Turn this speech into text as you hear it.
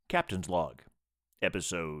Captain's Log,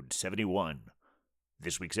 Episode 71.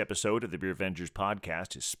 This week's episode of the Beer Avengers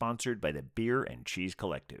podcast is sponsored by the Beer and Cheese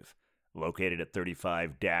Collective, located at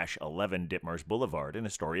 35-11 Ditmars Boulevard in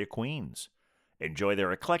Astoria, Queens. Enjoy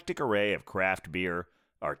their eclectic array of craft beer,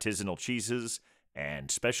 artisanal cheeses,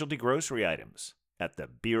 and specialty grocery items at the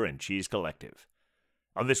Beer and Cheese Collective.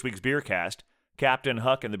 On this week's Beercast, Captain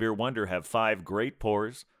Huck and the Beer Wonder have 5 great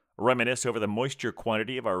pours, reminisce over the moisture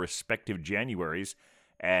quantity of our respective Januaries,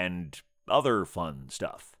 and other fun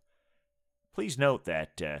stuff. Please note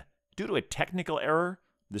that, due to a technical error,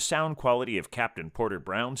 the sound quality of Captain Porter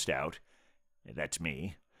Brown Stout, that's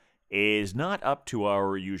me, is not up to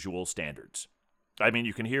our usual standards. I mean,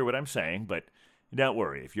 you can hear what I'm saying, but don't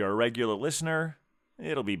worry, if you're a regular listener,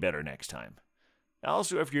 it'll be better next time.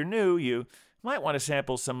 Also, if you're new, you might want to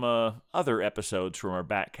sample some other episodes from our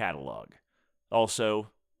back catalog.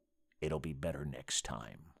 Also, it'll be better next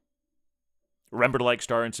time. Remember to like,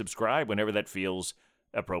 star, and subscribe whenever that feels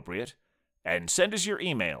appropriate. And send us your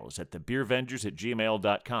emails at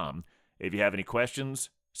thebeervengers@gmail.com if you have any questions,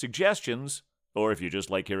 suggestions, or if you just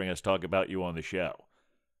like hearing us talk about you on the show.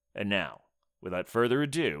 And now, without further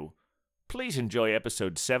ado, please enjoy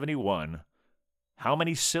episode 71. How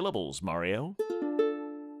many syllables, Mario?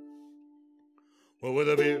 Well, with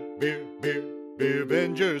a beer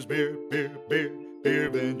Avengers, beer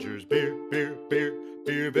Avengers, beer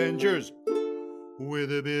Avengers,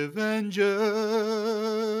 with a beer Avengers.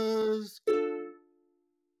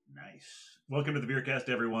 Nice. Welcome to the Beercast,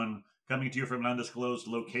 everyone. Coming to you from an undisclosed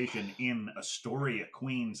location in Astoria,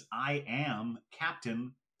 Queens. I am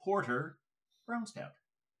Captain Porter Brown Stout.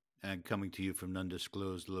 And coming to you from an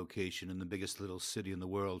undisclosed location in the biggest little city in the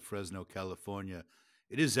world, Fresno, California,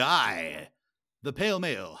 it is I, the Pale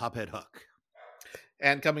Male Hophead Huck.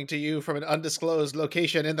 And coming to you from an undisclosed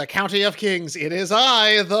location in the County of Kings, it is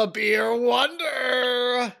I, the Beer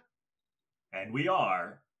Wonder. And we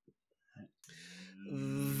are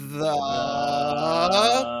the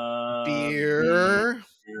Beer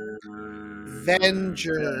Vengers.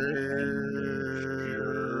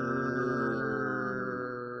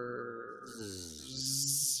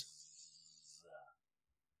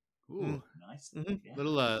 Ooh, nice. Mm-hmm. Yeah.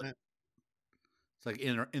 Little it's like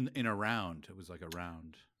in a round. It was like a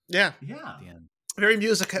round. Yeah. Yeah. Very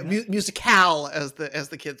musical, as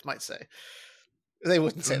the kids might say. They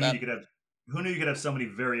wouldn't say that. Who knew you could have so many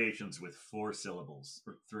variations with 4 syllables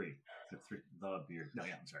or 3? The beer. No,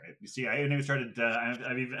 yeah, I'm sorry. You see, I haven't even started. I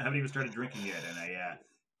haven't even started drinking yet, and I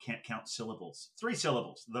can't count syllables. 3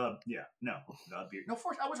 syllables. The beer. No, 4.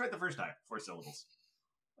 I was right the first time. 4 syllables.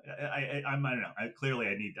 I don't know. Clearly,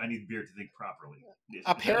 I need beer to think properly.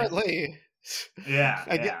 Apparently. Yeah.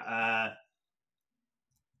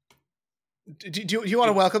 Do you want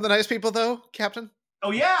to welcome the nice people, though, Captain? Oh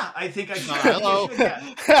yeah, I think I should. Hello.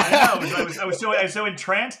 I know. I was so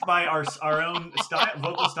entranced by our own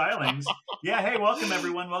vocal stylings. Yeah. Hey, welcome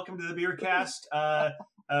everyone. Welcome to the Beercast.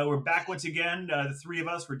 We're back once again. The 3 of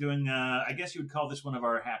us. We're doing. I guess you would call this one of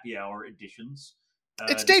our happy hour editions.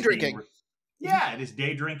 It's day drinking. Yeah, it is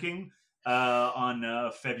day drinking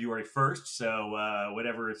on February 1st. So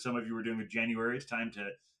whatever some of you were doing with January, it's time to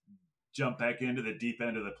jump back into the deep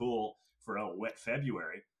end of the pool for a wet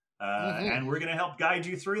February. And we're going to help guide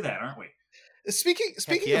you through that, aren't we?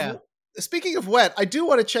 Speaking of wet, I do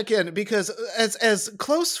want to check in because as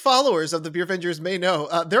close followers of the Beer Avengers may know,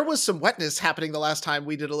 there was some wetness happening the last time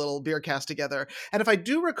we did a little beer cast together. And if I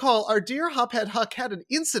do recall, our dear Hophead Huck had an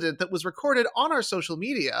incident that was recorded on our social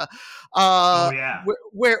media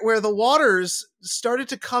where the waters started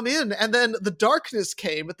to come in and then the darkness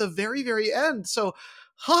came at the very, very end. So,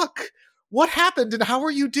 Huck, what happened and how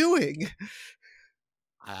are you doing?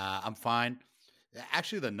 I'm fine.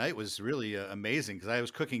 Actually, the night was really amazing because I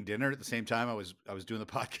was cooking dinner at the same time I was doing the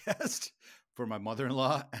podcast for my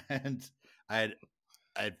mother-in-law, and I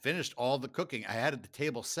had finished all the cooking. I had the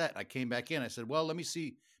table set. I came back in. I said, "Well, let me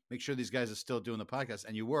make sure these guys are still doing the podcast."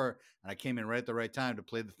 And you were, and I came in right at the right time to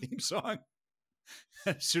play the theme song.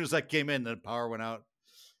 As soon as I came in, the power went out,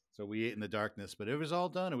 so we ate in the darkness. But it was all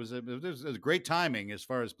done. It was great timing as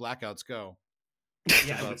far as blackouts go.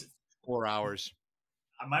 Yeah, it was 4 hours.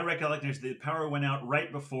 My recollection is the power went out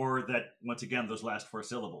right before that. Once again, those last 4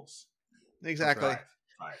 syllables. Exactly.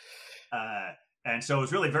 5. And so it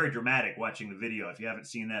was really very dramatic watching the video. If you haven't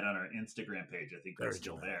seen that on our Instagram page, I think that's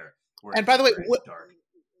still there. And by the way,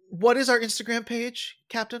 what is our Instagram page,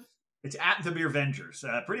 Captain? It's at the Beer Avengers.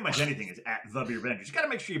 Pretty much anything is at the Beer Avengers. You got to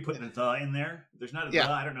make sure you put the in there. If there's not a the.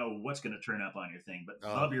 I don't know what's going to turn up on your thing, but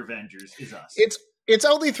the Beer Avengers is us. It's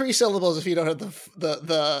only 3 syllables if you don't have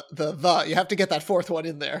the. You have to get that 4th one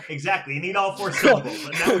in there. Exactly. You need all 4 syllables.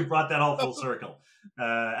 But now we've brought that all full circle.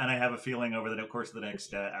 And I have a feeling over the course of the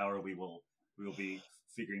next hour, we will be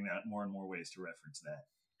figuring out more and more ways to reference that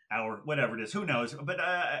hour, whatever it is. Who knows? But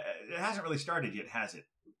it hasn't really started yet, has it?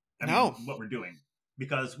 I mean, what we're doing,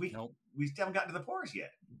 because we haven't gotten to the pores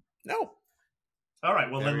yet. No. All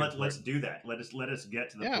right. Well, then let's do that. Let us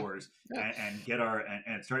get to the pores and get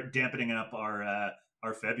and start dampening up our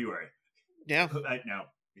February. Yeah. Now,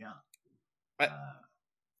 yeah.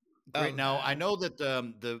 Great. Now I know that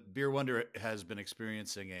the Beer Wonder has been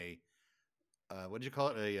experiencing a what did you call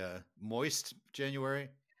it? A moist January.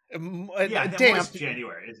 Damp moist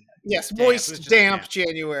January. Yes, moist, damp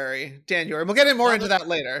January. We'll get more into that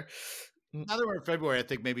later. Now that we're in February, I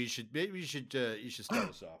think maybe you should start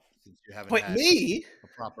us off since you haven't had me a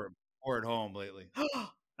proper pour at home lately.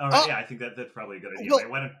 All right, yeah, I think that's probably a good idea.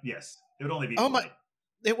 Well, yes, it would only be polite.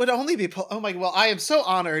 It would only be well, I am so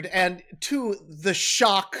honored, and to the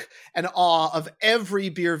shock and awe of every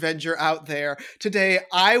beer venger out there, today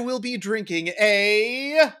I will be drinking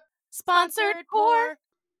a sponsored pour.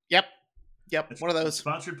 Yep, one of those.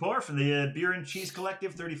 Sponsored pour from the Beer and Cheese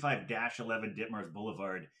Collective, 35-11 Ditmars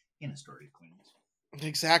Boulevard in Astoria, Queens.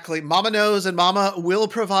 Exactly. Mama knows and Mama will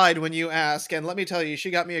provide when you ask. And let me tell you,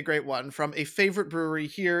 she got me a great one from a favorite brewery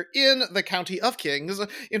here in the county of Kings.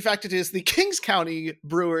 In fact, it is the Kings County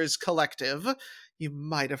Brewers Collective. You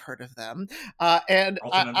might have heard of them. And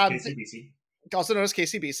also known as KCBC. Also known as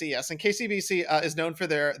KCBC, yes. And KCBC is known for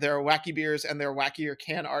their wacky beers and their wackier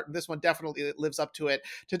can art. And this one definitely lives up to it.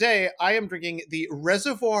 Today, I am drinking the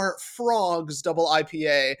Reservoir Frogs Double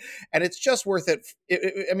IPA, and it's just worth it.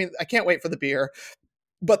 I mean, I can't wait for the beer,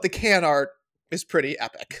 but the can art is pretty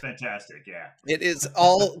epic. Fantastic, yeah. It is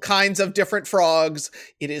all kinds of different frogs.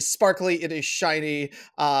 It is sparkly. It is shiny.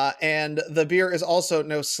 And the beer is also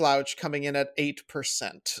no slouch, coming in at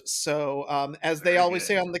 8%. So as they always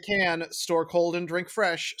say on the can, store cold and drink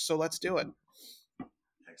fresh. So let's do it.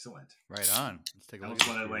 Excellent. Right on. Let's take a look. I just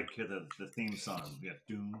want to hear the theme song.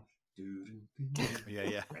 Yeah.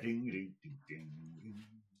 Yeah.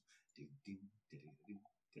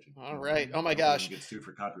 All right. Oh my gosh. Get sued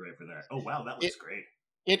for copyright for that. Oh wow, that looks great.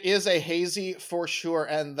 It is a hazy for sure,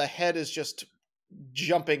 and the head is just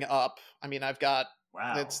jumping up. I mean, I've got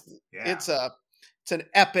it's an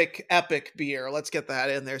epic beer. Let's get that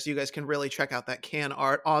in there so you guys can really check out that can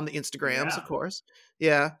art on the Instagrams, of course.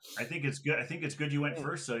 Yeah. I think it's good you went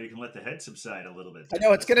first so you can let the head subside a little bit. I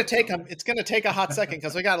know it's gonna take a hot second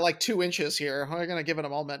because we got like 2 inches here. We're gonna give it a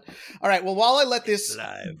moment. All right. Well, while I let this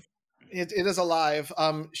live. It is alive.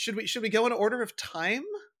 Should we go in order of time?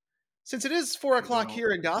 Since it is 4:00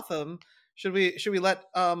 here in Gotham, should we let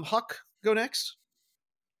Huck go next?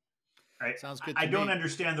 Sounds good. I don't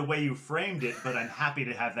understand the way you framed it, but I'm happy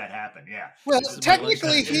to have that happen. Yeah. Well,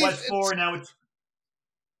 technically, it was 4. Now it's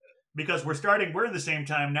because we're in the same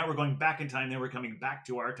time. Now we're going back in time. Then we're coming back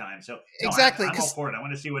to our time. So exactly, I'm all for it. I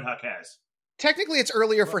want to see what Huck has. Technically, it's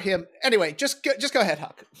earlier for him. Anyway, just go ahead,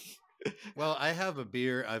 Huck. Well, I have a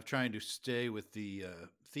beer. I'm trying to stay with the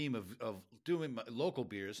theme of doing my local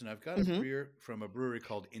beers, and I've got a beer from a brewery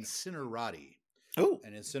called Incinerati. Oh,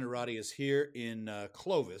 and Incinerati is here in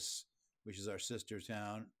Clovis, which is our sister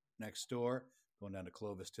town next door. Going down to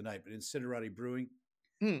Clovis tonight, but Incinerati Brewing,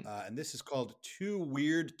 and this is called Too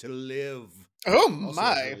Weird to Live. Oh also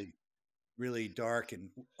my! Really, really dark and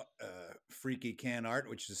freaky can art,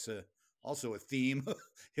 which is also a theme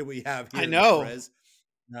here we have here. I know.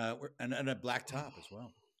 And a black top as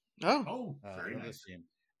well. Very nice.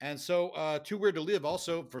 And so, Too Weird to Live,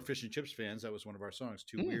 also for Fish and Chips fans, that was one of our songs.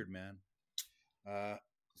 Too Weird, man.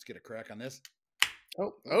 Let's get a crack on this.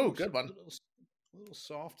 Good one. A little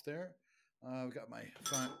soft there. I've got my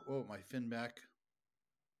Finback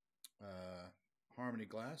Harmony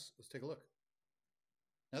glass. Let's take a look.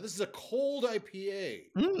 Now, this is a cold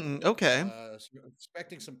IPA. Okay. So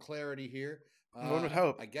expecting some clarity here. One would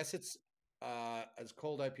hope. I guess it's as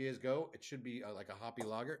cold IPAs go. It should be like a hoppy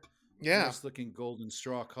lager. Yeah. Nice looking golden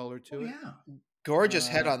straw color to it. Yeah. Gorgeous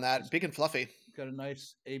head on that. Big and fluffy. Got a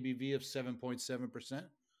nice ABV of 7.7%.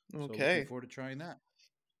 So okay. Looking forward to trying that.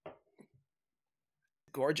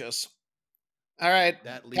 Gorgeous. All right.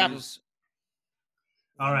 That leaves.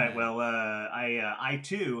 All right. Well, I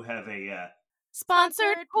too have a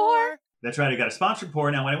sponsored pour. That's right. I got a sponsored pour.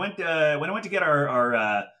 Now, when I went to get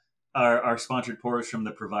our sponsored pours from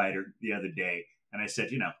the provider the other day, and I said,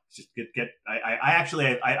 just get.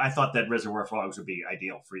 I thought that Reservoir Frogs would be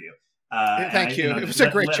ideal for you. Thank you. It was a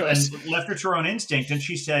great choice. And left her to her own instinct, and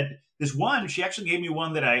she said, "This one." She actually gave me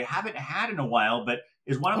one that I haven't had in a while, but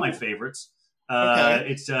is one of my favorites.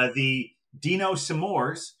 It's the Dino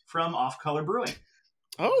S'mores from Off Color Brewing.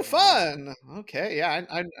 Oh, fun! Okay, yeah,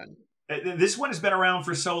 This one has been around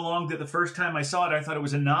for so long that the first time I saw it, I thought it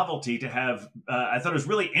was a novelty to have. I thought it was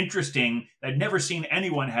really interesting. I'd never seen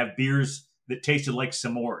anyone have beers that tasted like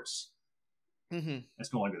s'mores. Mm-hmm.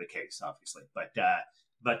 That's no longer the case, obviously.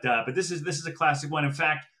 But this is a classic one. In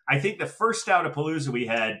fact, I think the first Stout of Palooza we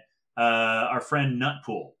had, our friend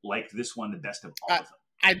Nutpool liked this one the best of all of them.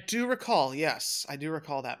 I do recall. Yes, I do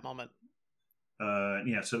recall that moment.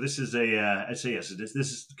 So this is I say yes. This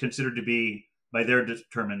is considered to be by their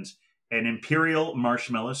determines an Imperial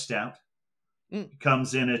Marshmallow Stout.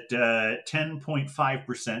 Comes in at 10.5%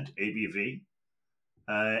 ABV.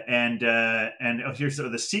 Here's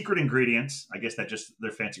the secret ingredients. I guess that's just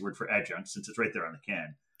their fancy word for adjuncts, since it's right there on the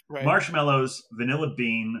can. Right. Marshmallows, vanilla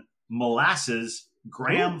bean, molasses,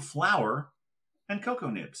 graham flour, and cocoa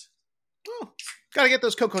nibs. Oh, got to get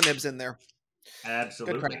those cocoa nibs in there.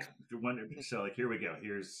 Absolutely. So, here we go.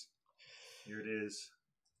 Here it is.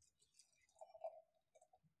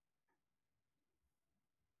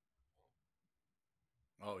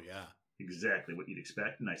 Oh yeah, exactly what you'd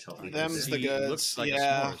expect. Nice, healthy. Them's the goods. Looks like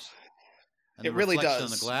yeah, a s'mores. And it really does.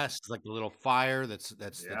 On the glass, it's like the little fire that's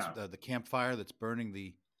the campfire that's burning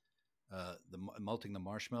the melting the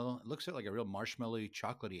marshmallow. It looks like a real marshmallowy,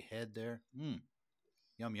 chocolatey head there.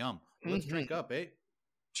 Yum yum. Let's drink up, eh?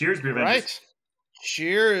 Cheers, Beer Avengers. Right.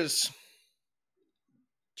 Cheers.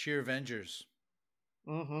 Cheer Avengers.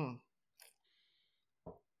 Mm-hmm.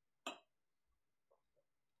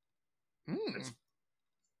 That's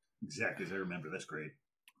exactly as I remember. That's great.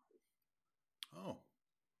 Oh.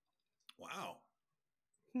 Wow.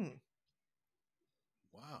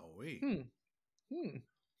 Wow. Wait.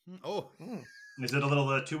 Oh. Is it a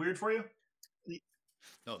little too weird for you?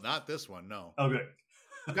 No, not this one. No. Oh, good.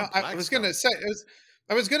 No, I was gonna say.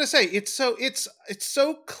 It's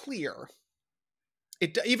so clear.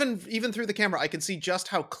 It even through the camera, I can see just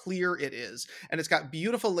how clear it is, and it's got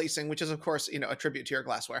beautiful lacing, which is of course a tribute to your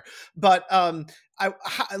glassware. But are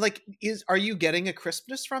you getting a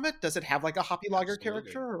crispness from it? Does it have like a hoppy lager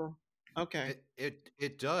character? Or? Okay,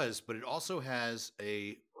 it does, but it also has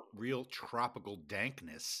a real tropical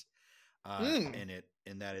dankness in it.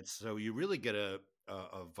 In that it's so you really get a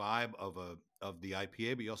vibe of the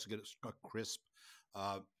IPA, but you also get a crisp,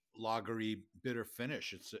 lagery, bitter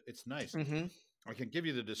finish. It's nice. Mm-hmm. I can give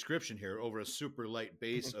you the description here. Over a super light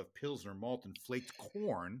base of Pilsner malt and flaked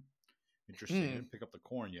corn. Interesting. I didn't pick up the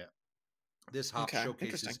corn yet. This hop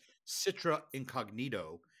showcases Citra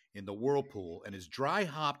Incognito in the whirlpool and is dry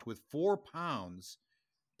hopped with 4 pounds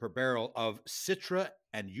per barrel of Citra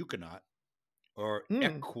and Euconaut or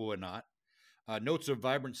Equinaut. Notes of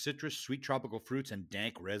vibrant citrus, sweet tropical fruits, and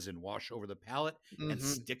dank resin wash over the palate and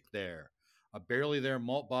stick there. A barely there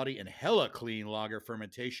malt body and hella clean lager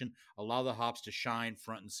fermentation allow the hops to shine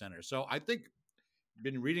front and center. So I think,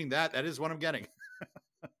 been reading that is what I'm getting.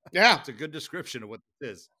 Yeah. It's a good description of what this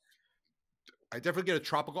is. I definitely get a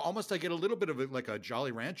tropical, almost I get a little bit of it like a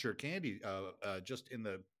Jolly Rancher candy, just in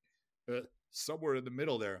the, somewhere in the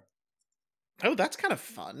middle there. Oh, that's kind of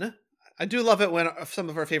fun. I do love it when some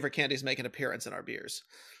of our favorite candies make an appearance in our beers.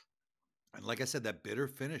 And like I said, that bitter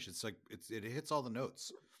finish, it's like, it hits all the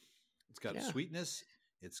notes. It's got sweetness.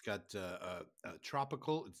 It's got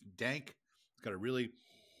tropical. It's dank. It's got a really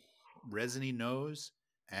resiny nose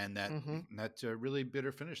and that really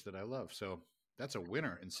bitter finish that I love. So that's a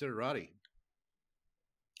winner in Ciderati.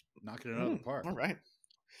 Knocking it out of the park. All right.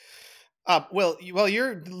 Well,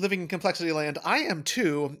 you're living in complexity land. I am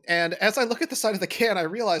too. And as I look at the side of the can, I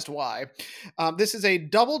realized why. This is a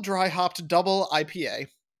double dry hopped double IPA.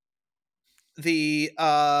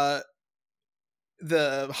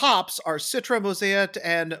 The hops are Citra, Mosaic,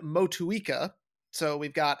 and Motueka. So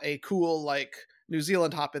we've got a cool, like, New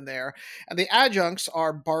Zealand hop in there. And the adjuncts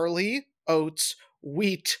are barley, oats,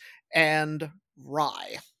 wheat, and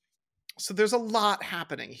rye. So there's a lot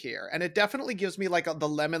happening here. And it definitely gives me, like, the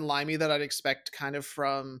lemon limey that I'd expect kind of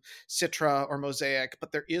from Citra or Mosaic.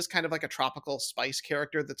 But there is kind of like a tropical spice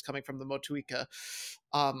character that's coming from the Motueka.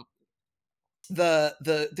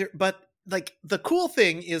 But like the cool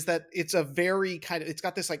thing is that it's a very it's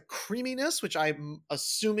got this like creaminess, which I'm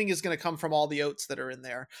assuming is going to come from all the oats that are in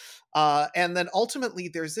there. And then ultimately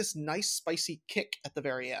there's this nice spicy kick at the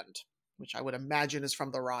very end, which I would imagine is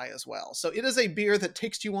from the rye as well. So it is a beer that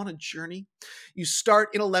takes you on a journey. You start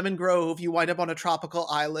in a lemon grove, you wind up on a tropical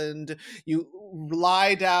island, you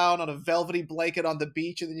lie down on a velvety blanket on the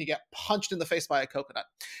beach, and then you get punched in the face by a coconut.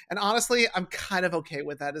 And honestly, I'm kind of okay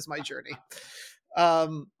with that as my journey.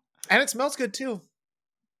 And it smells good too.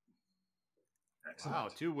 Excellent. Wow,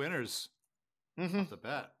 2 winners off the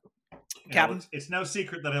bat. Captain? It's no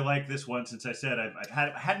secret that I like this one. Since I said I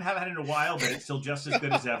hadn't had it in a while, but it's still just as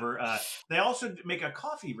good as ever. They also make a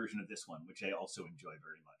coffee version of this one, which I also enjoy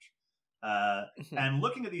very much. And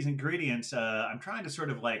looking at these ingredients, I'm trying to sort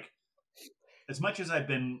of like, as much as I've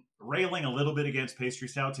been railing a little bit against pastry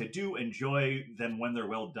stouts, I do enjoy them when they're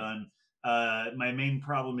well done. My main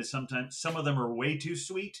problem is sometimes some of them are way too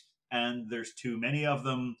sweet, and there's too many of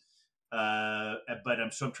them. So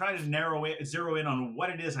I'm trying to zero in on what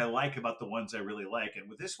it is I like about the ones I really like. And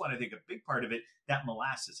with this one, I think a big part of it, that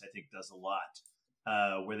molasses, I think does a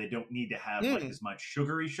lot, where they don't need to have like as much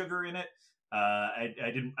sugar in it. I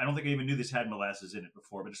don't think I even knew this had molasses in it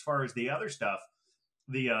before. But as far as the other stuff,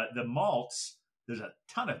 the malts, there's a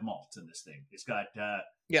ton of malts in this thing. It's got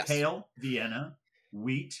Yes. pale Vienna,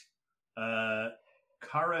 wheat,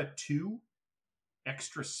 Cara 2,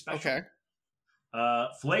 extra special. Okay.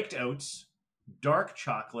 Flaked oats, dark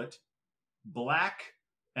chocolate, black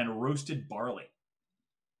and roasted barley.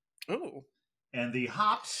 Oh. And the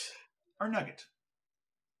hops are nugget.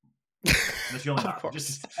 That's the only hop.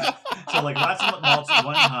 So like lots of malts and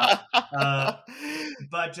one hop.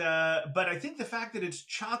 But I think the fact that it's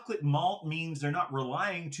chocolate malt means they're not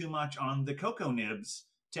relying too much on the cocoa nibs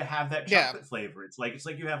to have that chocolate flavor. It's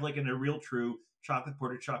like you have like in a real true chocolate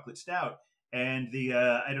porter chocolate stout. And the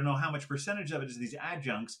I don't know how much percentage of it is these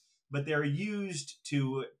adjuncts, but they're used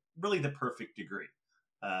to really the perfect degree.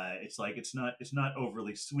 It's like it's not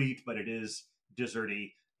overly sweet, but it is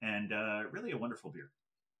desserty and really a wonderful beer.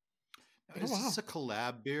 Is this a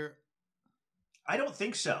collab beer? I don't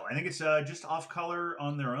think so. I think it's just off color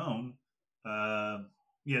on their own.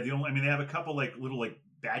 They have a couple like little like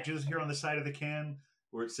badges here on the side of the can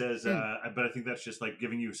where it says, but I think that's just like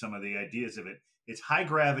giving you some of the ideas of it. It's high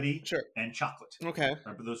gravity and chocolate. Okay,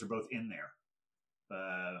 those are both in there.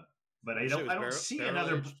 But I don't see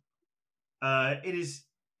another.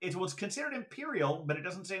 It's considered imperial, but it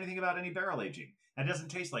doesn't say anything about any barrel aging. It doesn't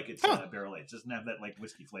taste like it's barrel aged. It doesn't have that like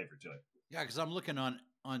whiskey flavor to it. Yeah, because I'm looking on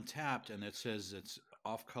Untapped and it says it's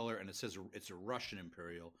off color and it says it's a Russian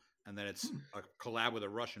imperial and then it's a collab with a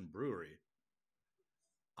Russian brewery.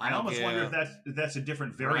 I almost wonder if that's a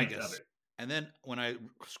different variant of it. And then when I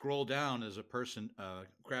scroll down, there's a person,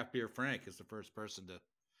 Craft Beer Frank is the first person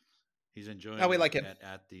he's enjoying. Oh, we like him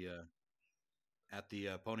at the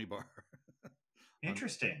Pony Bar.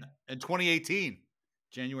 Interesting. In 2018,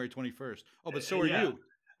 January 21st. Oh, but so are you.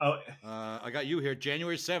 Oh, I got you here,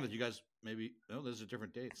 January 7th. You guys maybe those are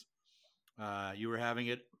different dates. You were having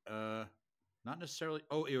it, not necessarily.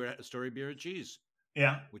 Oh, you were at Story Beer and Cheese.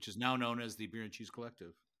 Yeah, which is now known as the Beer and Cheese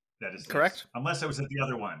Collective. That is correct. Unless I was at the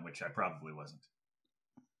other one, which I probably wasn't.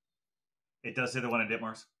 It does say the one in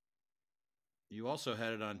Ditmars. You also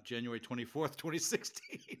had it on January 24th,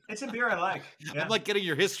 2016. It's a beer I like. Yeah. I'm like getting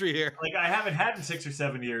your history here. Like I haven't had in 6 or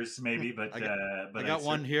 7 years, maybe, but I got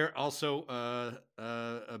one here. Also,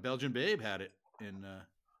 a Belgian Babe had it in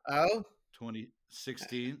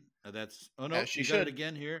 2016. That's she got it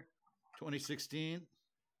again here, 2016.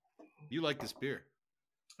 You like this beer?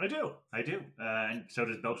 I do, and so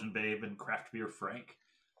does Belgian Babe and Craft Beer Frank.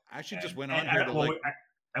 I actually just went on here to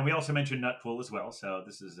and we also mentioned Nutpool as well. So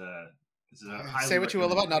this is a say what you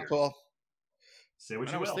will about Nutpool. Say what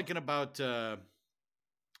you will. I was thinking about our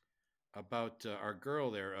girl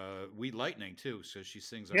there, Wheat Lightning too. So she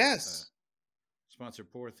sings our sponsored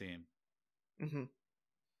pour theme. Mm-hmm.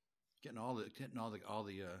 Getting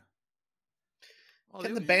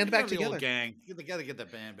the band back together. Gang, you gotta get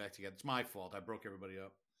that band back together. It's my fault. I broke everybody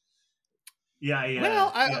up. Yeah.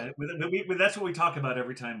 Well, that's what we talk about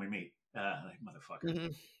every time we meet. Like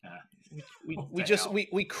motherfucker.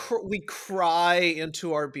 Mm-hmm. We cry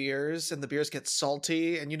into our beers, and the beers get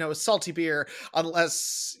salty. And a salty beer,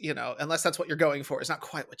 unless that's what you're going for, is not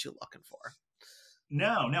quite what you're looking for.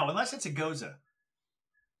 No, unless it's a Goza.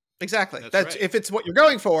 Exactly. That's right. If it's what you're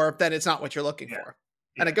going for, then it's not what you're looking for.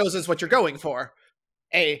 And a Goza is what you're going for.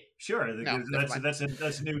 Sure. That's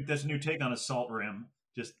a new take on a salt rim.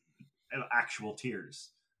 Just actual tears.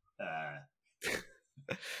 I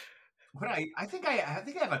think I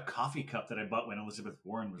have a coffee cup that I bought when Elizabeth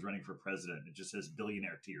Warren was running for president. It just says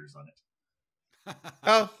billionaire tears on it.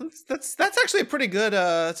 Oh, that's actually a pretty good.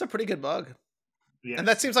 It's a pretty good mug. Yeah, and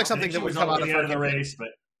that seems like something that would come out of the race. But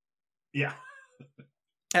yeah,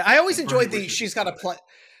 I always enjoyed the she's got a plan.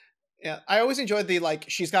 Yeah, I always enjoyed the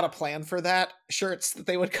she's got a plan for that shirts that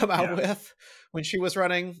they would come out with when she was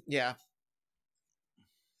running. Yeah,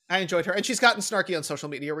 I enjoyed her, and she's gotten snarky on social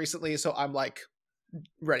media recently, so I'm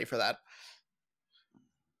ready for that.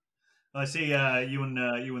 Well, I see you and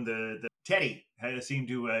the Teddy seem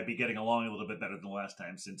to be getting along a little bit better than the last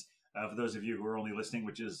time. Since for those of you who are only listening,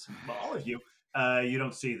 which is all of you, you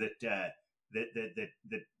don't see that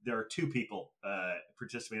there are two people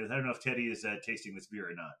participating. I don't know if Teddy is tasting this beer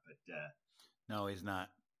or not, but No, he's not.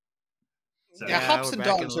 so, yeah, hops we're and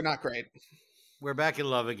back dogs are not great. We're back in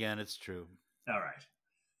love again. It's true. all right.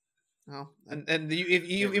 Oh, and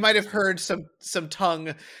you might have heard some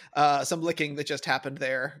tongue, some licking that just happened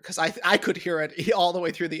there because I could hear it all the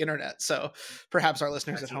way through the internet. So perhaps our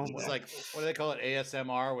listeners at home It's will. like, what do they call it?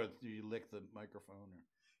 ASMR, with you lick the microphone.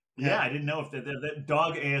 Yeah, I didn't know if the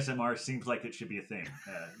dog ASMR seems like it should be a thing.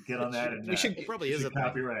 Get on that, and it probably is a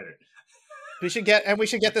copyright it. We should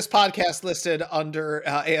get this podcast listed under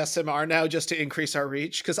ASMR now just to increase our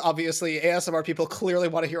reach because obviously ASMR people clearly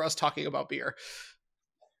want to hear us talking about beer.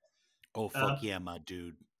 Oh fuck yeah, my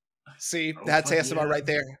dude! See, that's ASMR right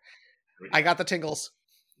there. I got the tingles.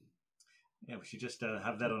 Yeah, we should just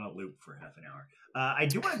have that on a loop for half an hour. I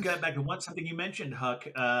do want to get back to something you mentioned, Huck,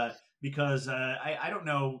 because I don't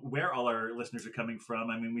know where all our listeners are coming from.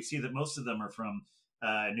 I mean, we see that most of them are from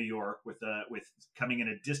New York, with coming in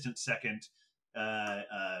a distant second,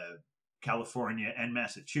 California and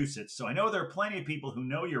Massachusetts. So I know there are plenty of people who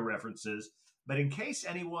know your references, but in case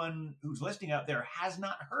anyone who's listening out there has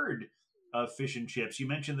not heard of Fish and Chips, you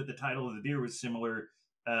mentioned that the title of the beer was similar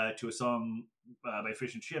to a song by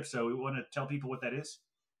Fish and Chips. So we want to tell people what that is.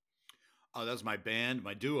 Oh, that's my band,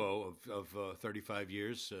 my duo of 35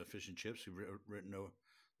 years, Fish and Chips. We've written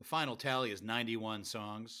the final tally is 91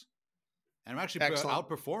 songs, and I'm actually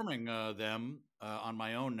outperforming them on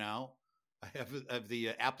my own now. I have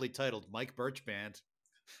the aptly titled Mike Birch Band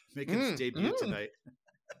making its debut tonight.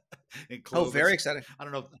 Oh, very exciting! I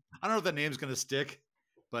don't know if the name's going to stick,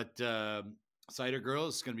 but Cider Girl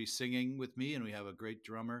is going to be singing with me, and we have a great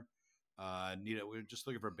drummer. We're just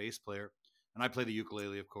looking for a bass player, and I play the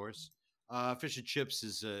ukulele, of course. Fish and Chips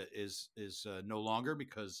is no longer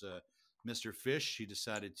because Mr. Fish, he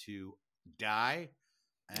decided to die,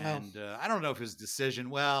 and I don't know if his decision.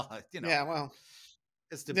 Well, yeah, well,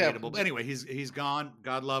 it's debatable. Yeah. But anyway, he's gone.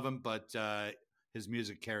 God love him, but his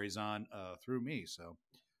music carries on through me. So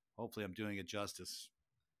hopefully, I'm doing it justice.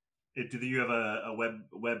 Do you have a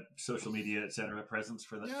web social media, etc. presence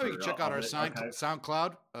for that? Yeah, you can check out our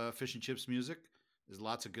SoundCloud, Fish and Chips Music. There's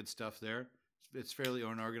lots of good stuff there. It's fairly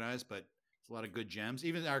unorganized, but it's a lot of good gems.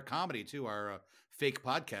 Even our comedy too, our fake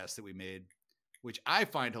podcast that we made, which I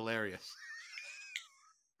find hilarious.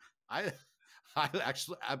 I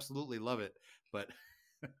actually absolutely love it, but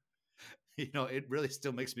it really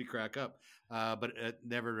still makes me crack up. But it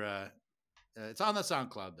never. It's on the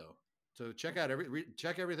SoundCloud though. So check out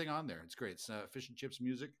check everything on there. It's great. It's Fish and Chips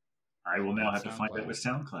Music. I will now have to find out what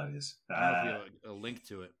SoundCloud is. I don't know if you have a link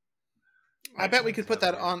to it. I bet we could put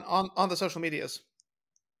that on the social medias.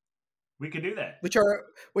 We could do that. Which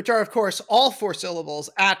are of course all 4 syllables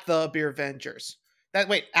at the Beer Vengers. At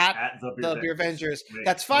the Beer Vengers.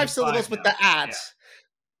 That's 5 syllables with the at. Yeah.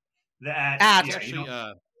 The at. Actually,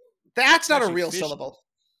 the at's not a real syllable.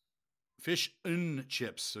 Fish and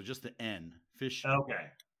Chips. So just the N. Fish. Okay.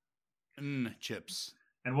 Chips.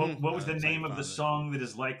 And what was the name of the song that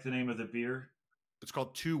is like the name of the beer? It's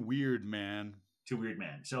called Too Weird Man. Too Weird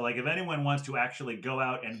Man. So, if anyone wants to actually go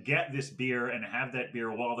out and get this beer and have that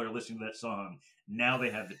beer while they're listening to that song, now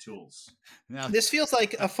they have the tools. Now, this feels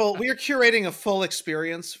like we are curating a full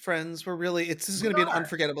experience, friends. This is going to be an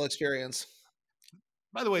unforgettable experience.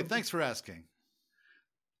 By the way, thanks for asking.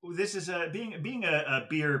 This is being a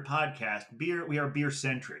beer podcast. We are beer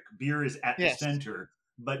centric. Beer is at the center,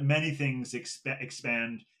 but many things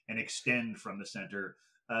expand and extend from the center.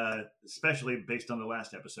 Especially based on the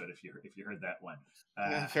last episode, if you heard that one.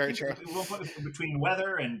 Very true. Between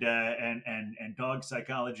weather and dog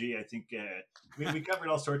psychology, I think we covered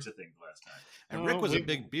all sorts of things last time. And Rick was a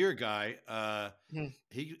big beer guy.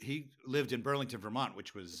 He lived in Burlington, Vermont,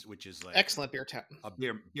 which is like excellent beer town, a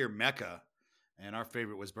beer mecca. And our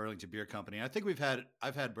favorite was Burlington Beer Company. I think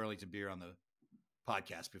I've had Burlington beer on the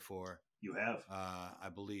podcast before. You have, I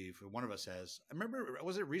believe, one of us has. I remember,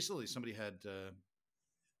 was it recently somebody had.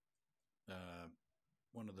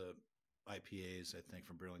 One of the IPAs, I think,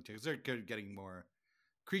 from Burlington, because they're getting more.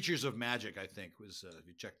 Creatures of Magic, I think, was if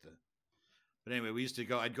you check the. But anyway, we used to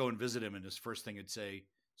go. I'd go and visit him, and his first thing he'd say,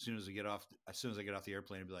 as soon as I get off the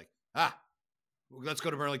airplane, he'd be like, let's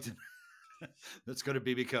go to Burlington, let's go to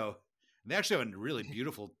BBCO. And they actually have a really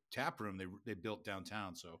beautiful tap room they built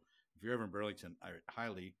downtown. So if you're ever in Burlington, I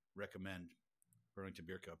highly recommend Burlington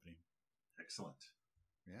Beer Company. Excellent.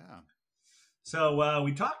 Yeah. So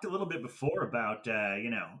we talked a little bit before about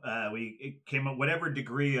it came up whatever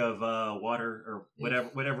degree of water or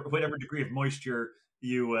whatever degree of moisture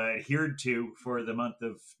you adhered to for the month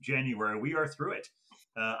of January. We are through it.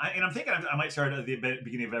 And I'm thinking I might start at the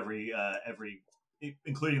beginning of every,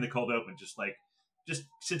 including the cold open, just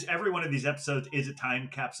since every one of these episodes is a time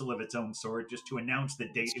capsule of its own sort, just to announce the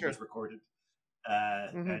date That's it true. was recorded.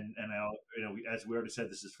 Mm-hmm. And I'll, as we already said,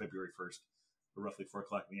 this is February 1st, roughly 4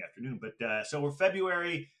 o'clock in the afternoon. But so we're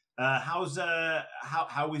February. How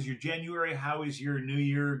was your January? How is your New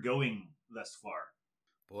Year going thus far?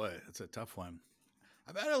 Boy, that's a tough one.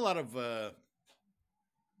 I've had a lot of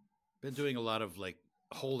been doing a lot of like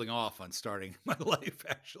holding off on starting my life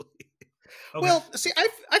actually. Okay. Well, see,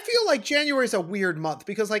 I feel like January is a weird month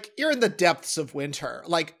because like you're in the depths of winter,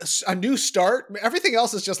 like a new start. Everything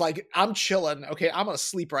else is just like I'm chilling. Okay, I'm gonna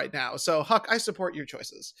sleep right now. So Huck, I support your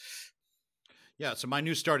choices. Yeah, so my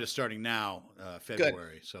new start is starting now, Good.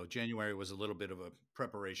 February. So January was a little bit of a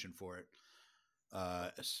preparation for it.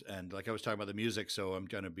 And like I was talking about the music, so I'm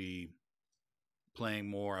going to be playing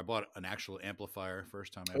more. I bought an actual amplifier,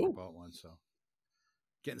 first time I ever Oh, bought one. So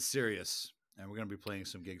getting serious. And we're going to be playing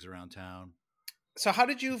some gigs around town so how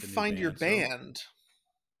did you with the new find your band.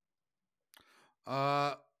 So,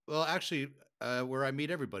 band? well, actually, where I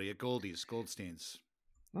meet everybody at Goldstein's.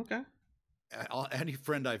 Okay. Any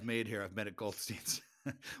friend I've made here, I've met at Goldstein's,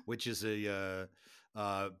 which is a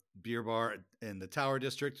beer bar in the Tower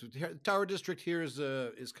District. Tower District here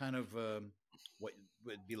is kind of what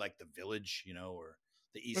would be like the Village, or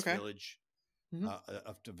the East Okay. Village Mm-hmm.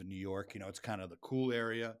 of New York. It's kind of the cool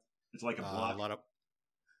area. It's like a A block. lot of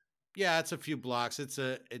it's a few blocks. It's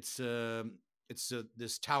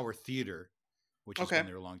this Tower Theater, which has Okay. been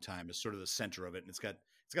there a long time. Is sort of the center of it, and it's got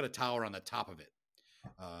a tower on the top of it.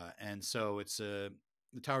 And so it's the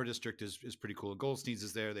Tower District is pretty cool. Goldstein's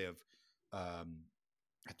is there. They have, I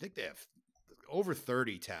think they have over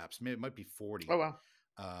 30 taps. Maybe it might be 40. Oh wow.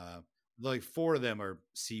 Like 4 of them are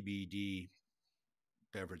CBD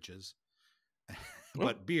beverages,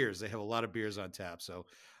 but beers. They have a lot of beers on tap. So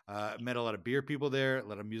I met a lot of beer people there, a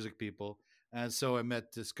lot of music people, and so I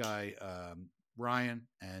met this guy Ryan,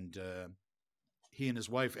 and he and his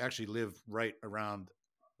wife actually live right around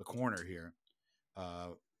the corner here.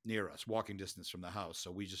 Near us, walking distance from the house.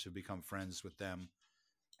 So we just have become friends with them.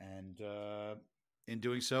 And in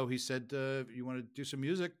doing so, he said, "You want to do some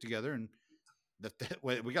music together?" And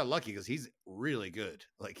we got lucky because he's really good.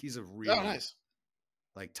 Like he's a really nice.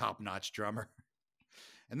 like top notch drummer.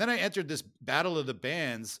 And then I entered this battle of the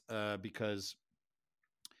bands because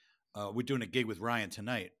we're doing a gig with Ryan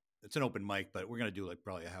tonight. It's an open mic, but we're gonna do like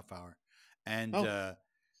probably a half hour. And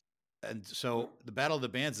and so the battle of the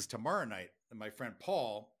bands is tomorrow night. And my friend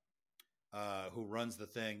Paul, who runs the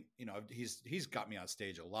thing, he's got me on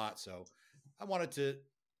stage a lot. So I wanted to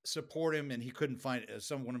support him, and he couldn't find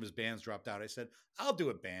one of his bands dropped out. I said, I'll do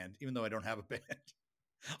a band, even though I don't have a band.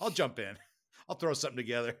 I'll jump in. I'll throw something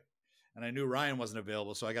together. And I knew Ryan wasn't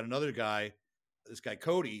available. So I got another guy, this guy,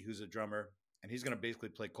 Cody, who's a drummer, and he's going to basically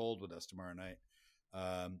play cold with us tomorrow night.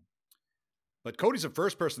 But Cody's the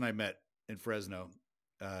first person I met in Fresno.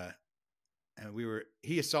 And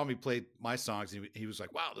he saw me play my songs, and he was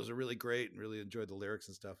like, wow, those are really great, and really enjoyed the lyrics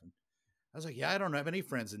and stuff. And I was like, yeah, I don't have any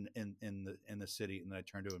friends in the city. And then I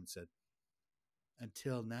turned to him and said,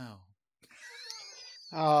 until now.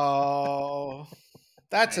 Oh,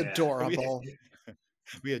 that's adorable.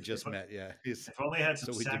 We had just met, yeah. If only I had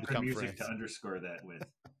some so saccharine music friends to underscore that with.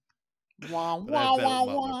 Wow, but wow, I've met wow, a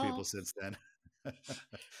lot more wow. people since then.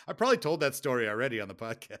 I probably told that story already on the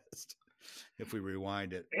podcast. If we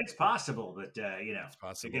rewind it, it's possible, but it's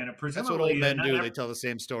possible. Again, That's presumably what old men do. They tell the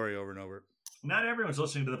same story over and over. Not everyone's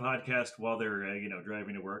listening to the podcast while they're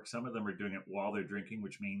driving to work. Some of them are doing it while they're drinking,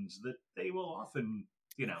 which means that they will often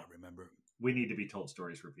remember. We need to be told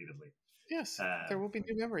stories repeatedly. Yes, there will be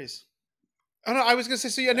new memories. Oh, no, I was going to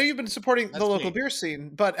say, so I know you've been supporting the local beer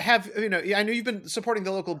scene, but I know you've been supporting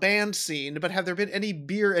the local band scene, but have there been any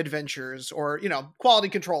beer adventures or, quality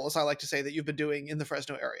control, as I like to say, that you've been doing in the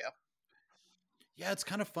Fresno area? Yeah, it's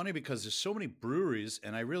kind of funny because there's so many breweries,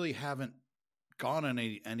 and I really haven't gone on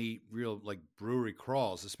any real like brewery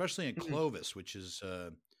crawls, especially in Clovis, which is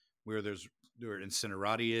where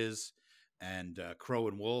Incinerati is, and Crow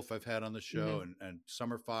and Wolf I've had on the show, and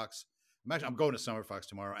Summer Fox. I'm going to Summer Fox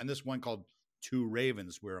tomorrow, and this one called Two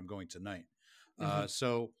Ravens where I'm going tonight.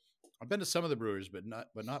 So I've been to some of the breweries, but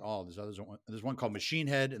not all. There's one called Machine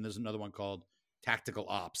Head, and there's another one called Tactical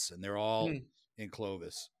Ops, and they're all in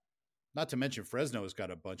Clovis. Not to mention Fresno has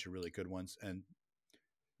got a bunch of really good ones,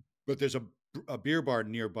 but there's a beer bar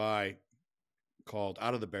nearby called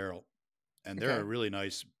Out of the Barrel, and they're a really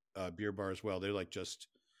nice beer bar as well. They're like just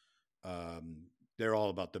they're all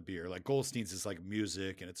about the beer. Like Goldstein's is like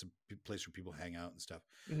music, and it's a place where people hang out and stuff.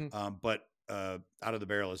 But Out of the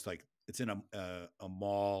Barrel is like it's in a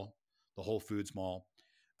mall, the Whole Foods mall,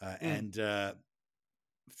 and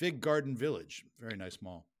Fig Garden Village, very nice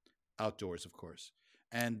mall, outdoors, of course.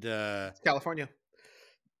 And California.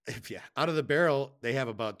 yeah, out of the barrel, they have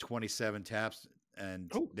about 27 taps,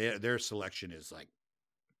 and Ooh. their selection is like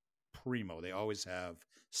primo. They always have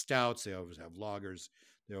stouts, they always have lagers,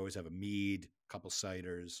 they always have a mead, a couple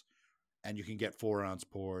ciders, and you can get 4-ounce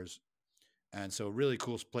pours. And so, really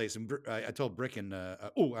cool place. And I told Bricken,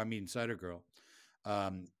 Cider Girl,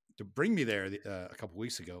 to bring me there a couple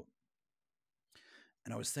weeks ago.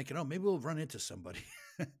 And I was thinking, oh, maybe we'll run into somebody.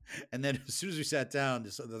 And then as soon as we sat down,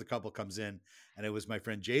 this other couple comes in, and it was my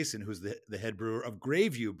friend Jason, who's the head brewer of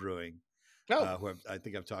Graveview Brewing, who I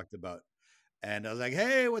think I've talked about. And I was like,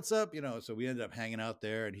 hey, what's up? So we ended up hanging out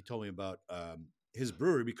there, and he told me about his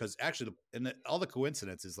brewery, because actually, all the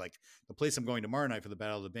coincidences, like the place I'm going tomorrow night for the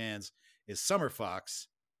Battle of the Bands is Summer Fox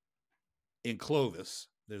in Clovis.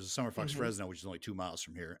 There's a Summer Fox Fresno, which is only 2 miles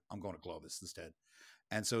from here. I'm going to Clovis instead.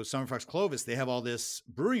 And so Summer Fox Clovis, they have all this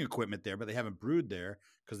brewing equipment there, but they haven't brewed there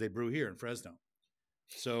because they brew here in Fresno.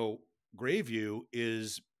 So Graveview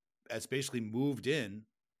has basically moved in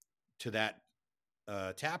to that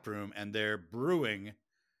tap room, and they're brewing.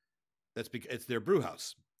 It's their brew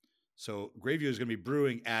house. So Graveview is going to be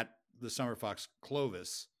brewing at the Summer Fox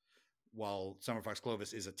Clovis, while Summer Fox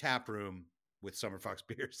Clovis is a tap room with Summer Fox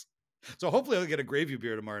beers. So hopefully I'll get a Graveview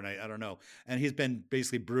beer tomorrow night. I don't know. And he's been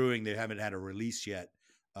basically brewing. They haven't had a release yet.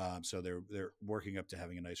 So they're working up to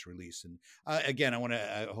having a nice release. And again, I want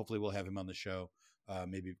to hopefully we'll have him on the show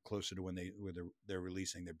maybe closer to when they're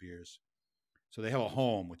releasing their beers. So they have a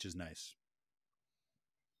home, which is nice.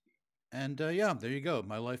 And there you go.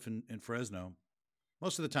 My life in Fresno.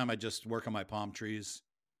 Most of the time, I just work on my palm trees.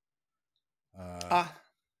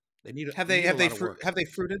 They need. Have they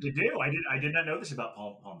fruited? They do. I did not know this about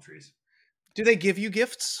palm trees. Do they give you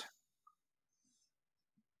gifts?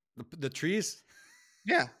 The trees?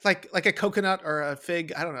 Yeah, like a coconut or a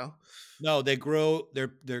fig. I don't know. No, they grow.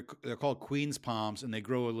 They're called Queen's palms, and they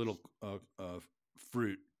grow a little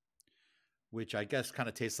fruit, which I guess kind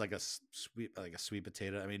of tastes like a sweet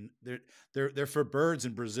potato. I mean, they're for birds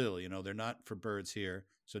in Brazil. They're not for birds here,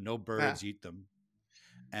 so no birds eat them,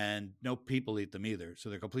 and no people eat them either. So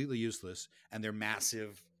they're completely useless, and they're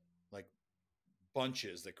massive, like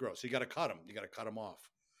bunches that grow. So you got to cut them. You got to cut them off.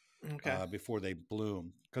 Okay. Before they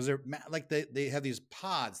bloom, because they're like they have these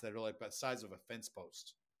pods that are like the size of a fence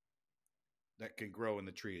post that can grow in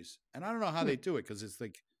the trees. And I don't know how they do it, because it's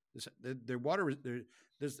like their water.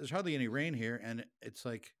 There's hardly any rain here, and it's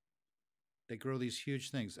like they grow these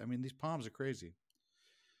huge things. I mean, these palms are crazy.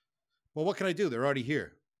 Well, what can I do? They're already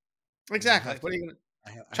here. Exactly. What are you going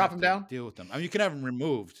to chop them down? Deal with them. I mean, you can have them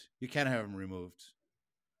removed. You can have them removed.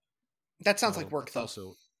 That sounds like work, that's though.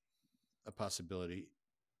 Also a possibility.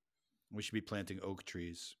 We should be planting oak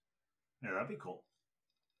trees. Yeah, that'd be cool.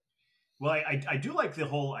 Well, I do like the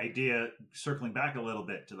whole idea, circling back a little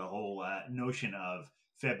bit to the whole notion of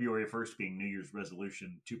February 1st being New Year's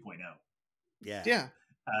resolution 2.0. Yeah. Yeah.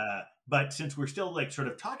 But since we're still like sort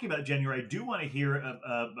of talking about January, I do want to hear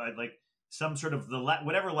like some sort of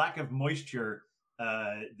whatever lack of moisture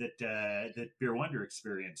that Beer Wonder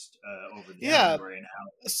experienced over the January, and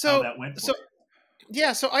how that went for you.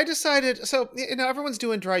 Yeah, so I decided, everyone's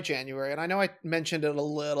doing dry January, and I know I mentioned it a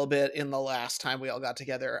little bit in the last time we all got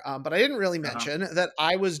together, but I didn't really mention that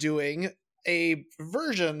I was doing a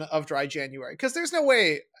version of dry January, because there's no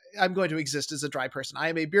way I'm going to exist as a dry person. I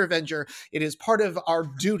am a beer avenger. It is part of our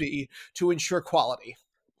duty to ensure quality,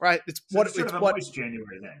 right? It's moist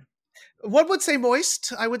January then. One would say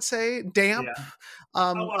moist. I would say damp. Yeah.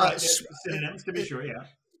 All right. Synonyms to be sure. Yeah.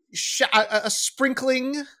 A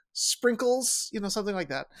sprinkles, something like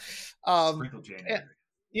that. Sprinkle January.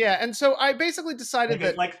 Yeah, and so I basically decided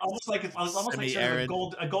that almost like sort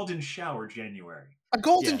of a golden shower January. A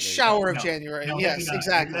golden shower of January. No, yes,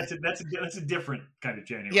 exactly. That's a different kind of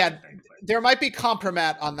January. Yeah, there might be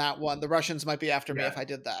compromat on that one. The Russians might be after me if I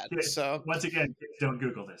did that. Yeah. So once again, don't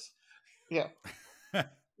Google this. Yeah.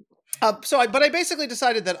 But I basically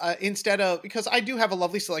decided that instead of, because I do have a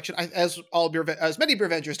lovely selection, as many beer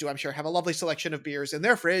vendors do, I'm sure, have a lovely selection of beers in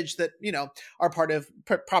their fridge that, are part of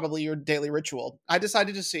probably your daily ritual. I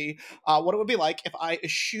decided to see what it would be like if I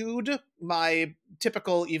eschewed my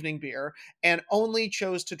typical evening beer and only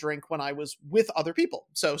chose to drink when I was with other people.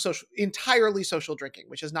 So entirely social drinking,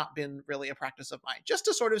 which has not been really a practice of mine, just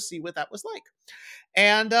to sort of see what that was like.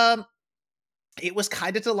 And, it was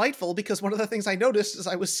kind of delightful, because one of the things I noticed is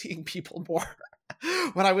I was seeing people more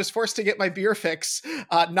when I was forced to get my beer fix,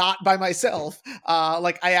 not by myself.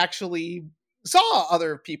 Like I actually saw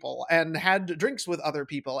other people and had drinks with other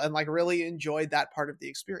people and like really enjoyed that part of the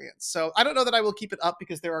experience. So I don't know that I will keep it up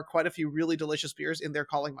because there are quite a few really delicious beers in there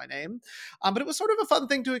calling my name. But it was sort of a fun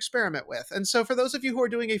thing to experiment with. And so for those of you who are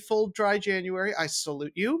doing a full dry January, I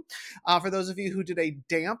salute you. For those of you who did a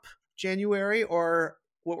damp January, or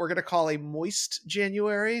what we're going to call a moist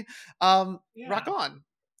January, rock on.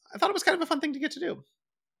 I thought it was kind of a fun thing to get to do.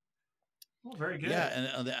 Well, very good. Yeah,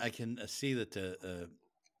 and I can see that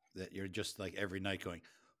that you're just like every night going,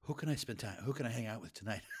 who can I spend time? Who can I hang out with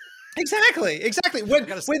tonight? Exactly. I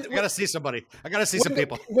gotta see somebody. I gotta see some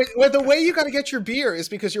people. When the way you got to get your beer is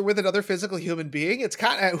because you're with another physical human being. It's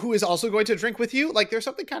kind of who is also going to drink with you. Like there's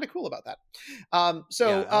something kind of cool about that. I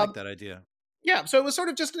like that idea. Yeah, so it was sort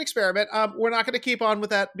of just an experiment. We're not going to keep on with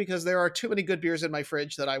that because there are too many good beers in my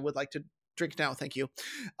fridge that I would like to drink now. Thank you.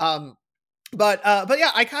 But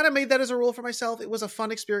yeah, I kind of made that as a rule for myself. It was a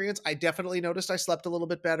fun experience. I definitely noticed I slept a little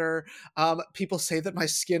bit better. People say that my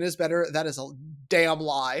skin is better. That is a damn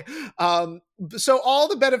lie. So all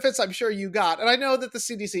the benefits I'm sure you got. And I know that the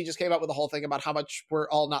CDC just came out with a whole thing about how much we're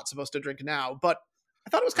all not supposed to drink now, but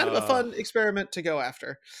I thought it was kind of a fun experiment to go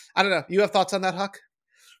after. I don't know. You have thoughts on that, Huck?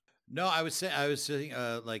 No, I was saying,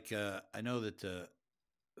 I know that a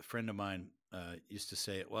friend of mine used to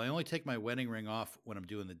say, well, I only take my wedding ring off when I'm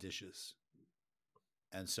doing the dishes.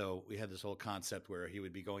 And so we had this whole concept where he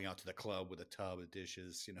would be going out to the club with a tub of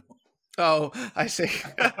dishes, Oh, I see.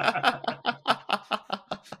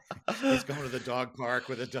 He's going to the dog park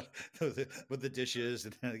with the dishes,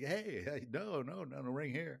 and like, hey, no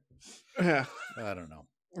ring here. Yeah, I don't know.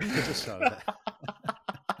 I just saw that.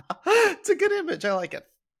 It's a good image. I like it.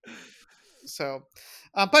 So,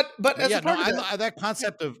 but as a part of that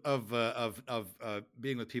concept of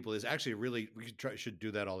being with people is actually really, should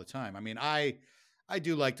do that all the time. I mean, I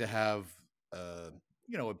do like to have a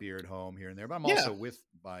beer at home here and there, but I'm also with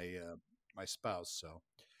my spouse, so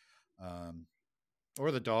or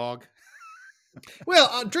the dog.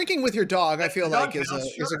 Well, drinking with your dog, I feel like is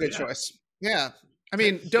a good choice. Yeah, I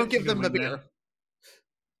mean, don't give them the beer.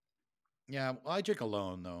 Yeah, well, I drink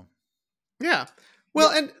alone though. Yeah, well,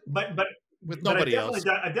 and but with nobody else.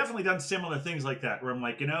 I've definitely done similar things like that, where I'm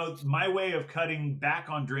like, my way of cutting back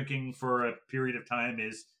on drinking for a period of time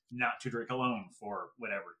is not to drink alone for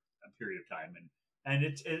whatever a period of time, and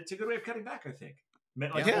it's a good way of cutting back, I think.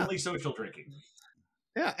 Only social drinking.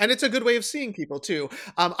 Yeah, and it's a good way of seeing people too.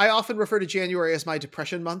 I often refer to January as my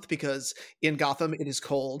depression month because in Gotham it is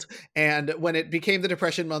cold, and when it became the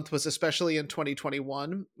depression month was especially in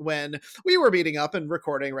 2021 when we were meeting up and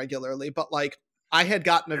recording regularly, but like I had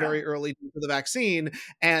gotten a very early dose of the vaccine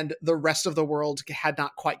and the rest of the world had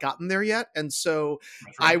not quite gotten there yet. And so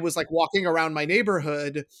I was like walking around my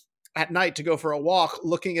neighborhood at night to go for a walk,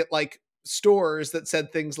 looking at like stores that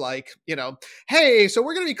said things like, hey, so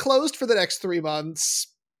we're going to be closed for the next 3 months.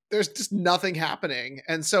 There's just nothing happening.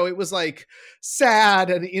 And so it was like sad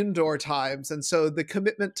and indoor times. And so the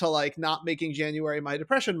commitment to like not making January my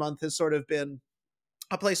depression month has sort of been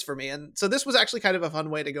a place for me. And so this was actually kind of a fun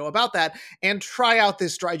way to go about that and try out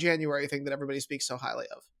this dry January thing that everybody speaks so highly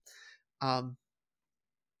of.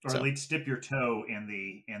 Or at least dip your toe in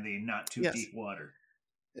the not too deep water.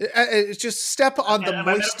 It's just step on the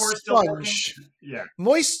moist sponge. Yeah.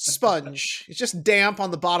 Moist sponge. It's just damp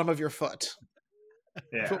on the bottom of your foot.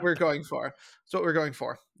 Yeah. That's what we're going for.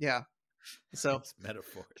 Yeah. So it's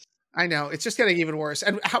metaphors. I know. It's just getting even worse.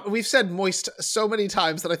 And we've said moist so many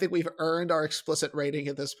times that I think we've earned our explicit rating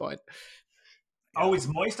at this point. Oh, is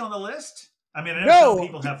moist on the list? I mean, I know some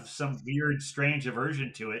people have some weird, strange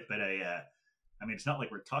aversion to it, but I mean, it's not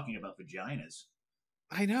like we're talking about vaginas.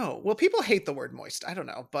 I know. Well, people hate the word moist. I don't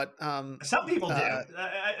know, but some people do.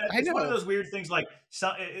 It's one of those weird things. Like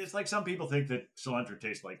it's like some people think that cilantro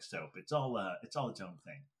tastes like soap. It's all its own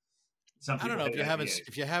thing. Some people I don't know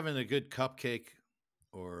if you're having a good cupcake,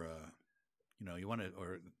 or you want it,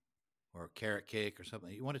 or a carrot cake or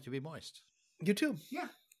something. You want it to be moist. You too. Yeah.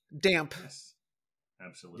 Damp. Yes.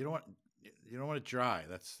 Absolutely. You don't want it dry.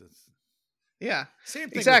 That's yeah. Same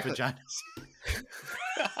thing exactly. with vaginas.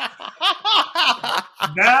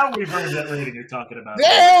 Now we've heard that rating you're talking about.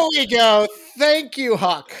 There we go. Thank you,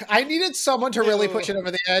 Huck. I needed someone to really push it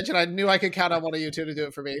over the edge, and I knew I could count on one of you two to do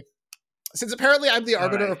it for me. Since apparently I'm the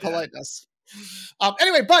arbiter of politeness.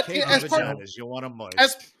 Anyway, but as part of, you want them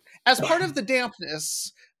moist. As part of the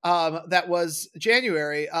dampness that was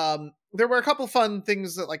January, there were a couple fun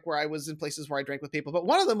things that like where I was in places where I drank with people, but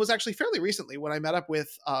one of them was actually fairly recently when I met up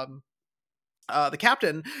with the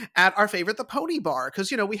captain at our favorite, the Pony Bar, because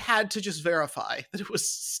we had to just verify that it was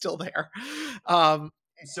still there.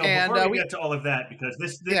 So before we get to all of that, because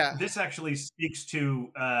this actually speaks to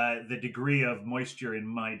the degree of moisture in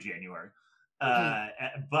my January.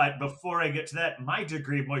 But before I get to that, my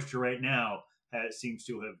degree of moisture right now seems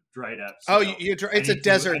to have dried up. So it's a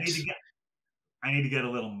desert. I need to get a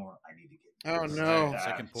little more. I need to get. Oh no!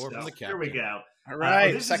 Second pour from the captain. Here we go. All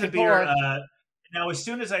right, this second is a beer. pour. Now, as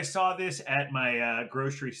soon as I saw this at my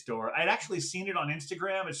grocery store, I'd actually seen it on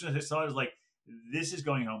Instagram. As soon as I saw it, I was like, "This is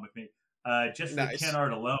going home with me." Just for the can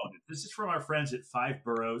art alone. This is from our friends at Five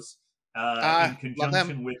Boroughs, in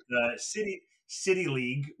conjunction with City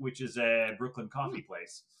League, which is a Brooklyn coffee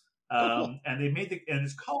place. Cool. And they made and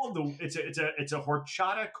it's called it's a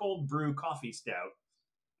horchata cold brew coffee stout.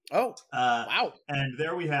 Oh, wow! And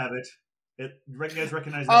there we have it. You guys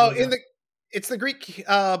recognize? Oh, it's the Greek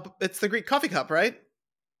coffee cup, right?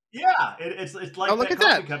 Yeah, it's like look that at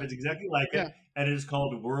coffee that. cup. It's exactly like it, and it is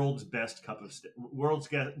called World's Best Cup of Stout. Because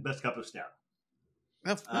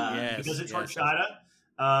it's horchata.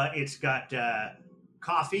 It's got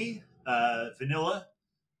coffee, vanilla,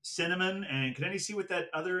 cinnamon, and can any see what that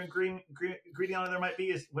other ingredient there might be?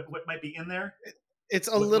 Is what might be in there? It's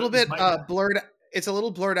a little bit blurred. It's a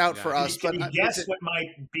little blurred out for us. Can you guess what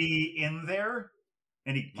might be in there?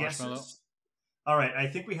 Any guesses? All right, I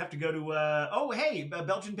think we have to go to. Hey,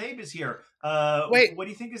 Belgian Babe is here. Wait, what do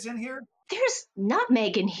you think is in here? There's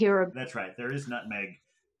nutmeg in here. That's right. There is nutmeg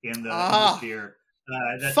in the beer.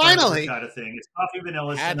 That's finally part of the thing. It's coffee,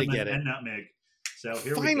 vanilla, cinnamon, and nutmeg. So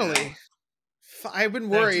here we go. I've been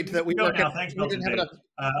worried that we didn't have enough.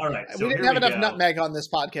 All right, so we didn't have enough nutmeg on this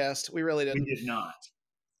podcast. We really didn't. We did not.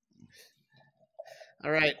 All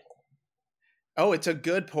right. Oh, it's a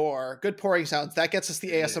good pour. Good pouring sounds. That gets us the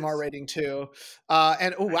ASMR rating too.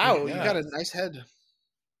 And wow, you got a nice head.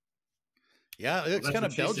 Yeah, it's kind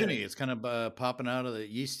of Belgian-y. It's kind of popping out of the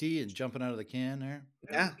yeasty and jumping out of the can there.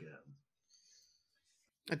 Yeah.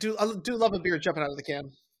 I do love a beer jumping out of the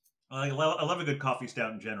can. I love a good coffee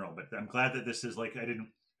stout in general, but I'm glad that this is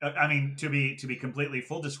to be completely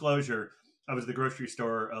full disclosure, I was at the grocery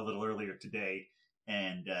store a little earlier today,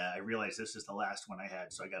 and I realized this is the last one I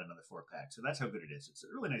had, so I got another 4-pack. So that's how good it is. It's a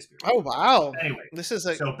really nice beer. Oh, wow. Anyway. This is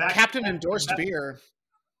a captain-endorsed beer.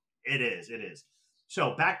 It is.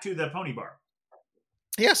 So back to the Pony Bar.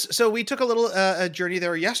 Yes, so we took a little a journey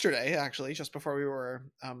there yesterday, actually, just before we were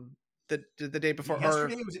the day before.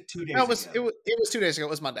 Yesterday, was it 2 days ago? It was 2 days ago. It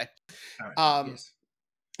was Monday. All right.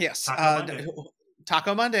 Yes.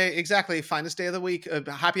 Taco Monday, exactly. Finest day of the week.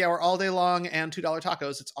 Happy hour all day long and $2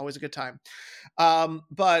 tacos. It's always a good time.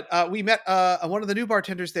 But we met one of the new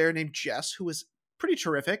bartenders there named Jess, who was pretty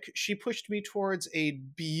terrific. She pushed me towards a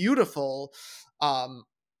beautiful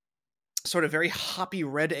sort of very hoppy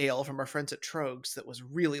red ale from our friends at Trogs that was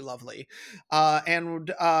really lovely.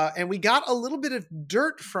 And we got a little bit of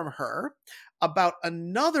dirt from her about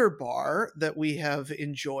another bar that we have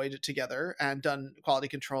enjoyed together and done quality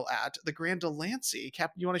control at, the Grand Delancey.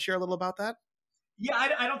 Captain, you want to share a little about that? Yeah,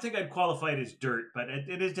 I don't think I'd qualify it as dirt, but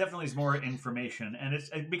it is definitely more information, and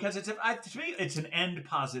it's because to me it's an end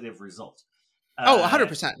positive result.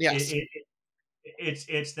 100%. Yes.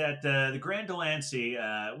 It's that the Grand Delancey,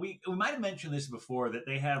 we might have mentioned this before, that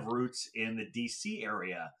they have roots in the DC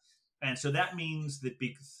area. And so that means that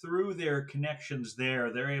through their connections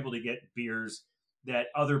there, they're able to get beers that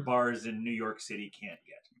other bars in New York City can't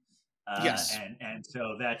get. Yes. And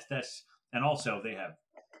so that's and also they have,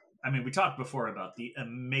 we talked before about the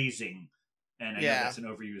amazing, and I know that's an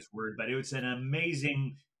overused word, but it was an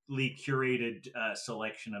amazingly curated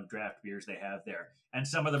selection of draft beers they have there. And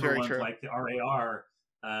some of them are ones like the RAR,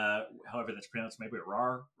 however that's pronounced, maybe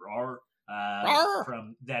RAR,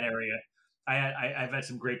 from that area. I've had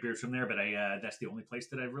some great beers from there, but that's the only place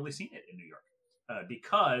that I've really seen it in New York,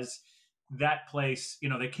 because that place,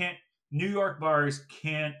 New York bars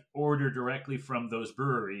can't order directly from those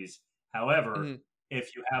breweries. However,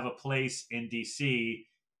 if you have a place in DC,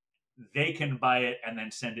 they can buy it and then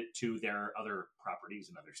send it to their other properties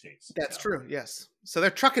in other states. That's true. Yes. So they're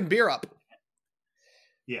trucking beer up.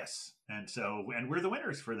 Yes. And we're the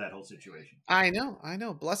winners for that whole situation. I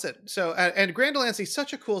know. Bless it. So, and Grand Delancey,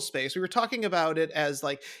 such a cool space. We were talking about it as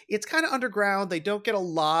it's kind of underground. They don't get a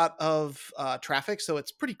lot of traffic, so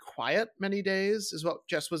it's pretty quiet many days, is what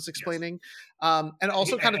Jess was explaining. Yes. And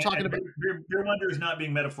also kind of talking about Beer Wonder is not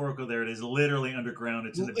being metaphorical there. It is literally underground.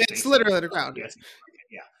 It's literally underground. Yes.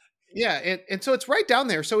 Yeah, and so it's right down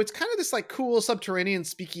there. So it's kind of this cool subterranean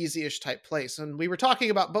speakeasy-ish type place. And we were talking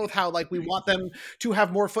about both how we want them to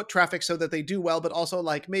have more foot traffic so that they do well, but also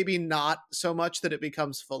maybe not so much that it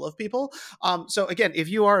becomes full of people. So again, if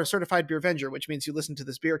you are a certified beer venger, which means you listen to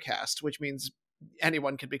this beer cast, which means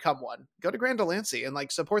anyone can become one, go to Grand Delancey and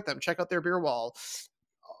support them. Check out their beer wall.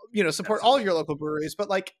 Support all of your local breweries, but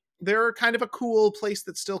they're kind of a cool place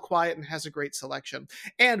that's still quiet and has a great selection,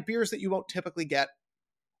 and beers that you won't typically get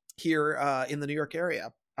here in the New York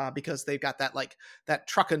area because they've got that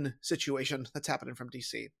truckin' situation that's happening from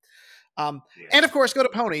DC. And of course, go to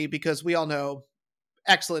Pony because we all know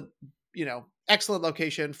excellent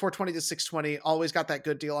location, 420 to 620. Always got that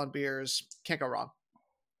good deal on beers. Can't go wrong.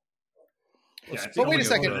 Yeah, but wait a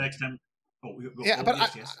second. The next time.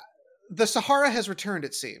 The Sahara has returned,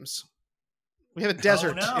 it seems. We have a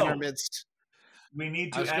desert in our midst. We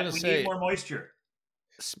need need more moisture.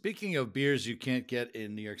 Speaking of beers you can't get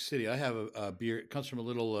in New York City, I have a beer. It comes from a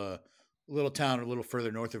little town a little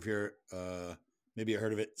further north of here. Maybe you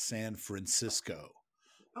heard of it, San Francisco.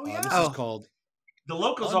 Oh yeah, this is called. The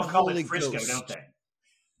locals all call it Frisco, don't they?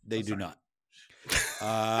 They do not.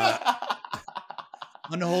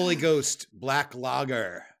 Unholy Ghost Black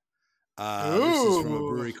Lager. This is from a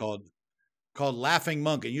brewery called Laughing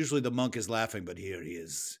Monk, and usually the monk is laughing, but here he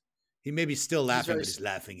is. He may be still laughing, but he's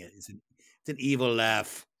laughing. It's an evil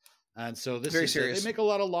laugh. And so this is serious. They make a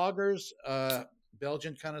lot of lagers,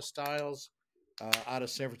 Belgian kind of styles, out of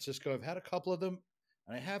San Francisco. I've had a couple of them,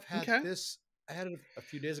 and I have had this. I had it a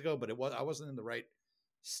few days ago, but I wasn't in the right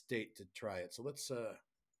state to try it. So let's.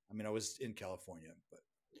 I was in California, but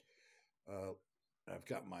I've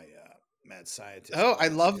got my Mad Scientist. Oh,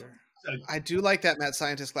 I do like that Mad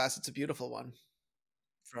Scientist glass. It's a beautiful one.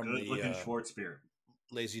 From good looking Schwartz beer.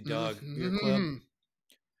 Lazy Dog Beer Club,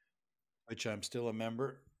 which I'm still a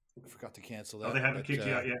member. I forgot to cancel that. Oh, they haven't kicked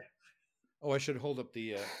you out yet? Oh, I should hold up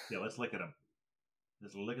the... Yeah, let's look at them.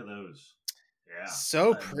 Let's look at those. Yeah.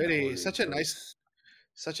 So pretty. Such a nice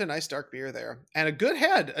dark beer there. And a good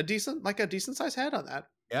head. A decent sized head on that.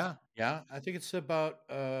 Yeah. I think it's about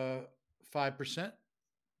 5%.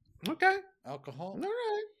 Okay. Alcohol. All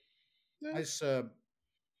right. Yeah. Nice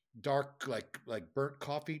dark, like burnt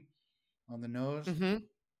coffee on the nose.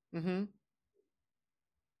 Mm-hmm.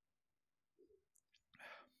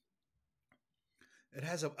 It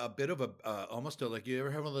has a bit of almost like, you ever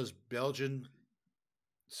have one of those Belgian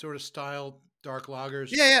sort of style dark lagers?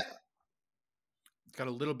 Yeah. It's got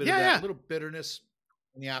a little bit of that, a little bitterness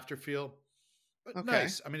in the afterfeel, but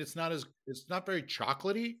nice. It's not very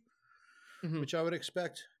chocolatey, which I would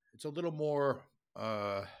expect. It's a little more,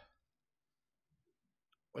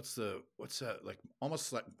 what's that? Like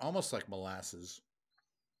almost like molasses.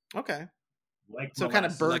 Okay. Like so kind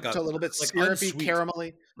of burnt, a little bit syrupy,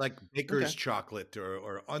 caramelly, like baker's chocolate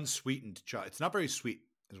or unsweetened chocolate. It's not very sweet,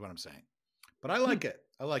 is what I'm saying, but I like it.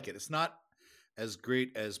 It's not as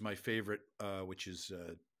great as my favorite, which is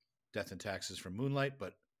Death and Taxes from Moonlight,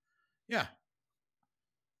 but yeah,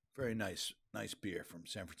 very nice beer from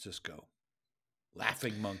San Francisco.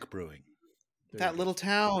 Laughing Monk Brewing. That little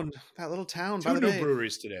town. Two new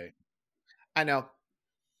breweries today. I know,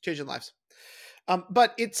 changing lives.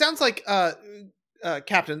 But it sounds like,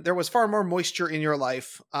 Captain, there was far more moisture in your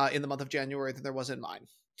life in the month of January than there was in mine.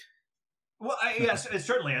 Well, yes,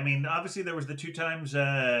 certainly. Obviously, there was the 2 times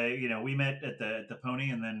we met at the Pony,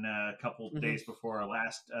 and then a couple days before our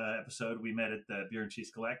last episode, we met at the Beer and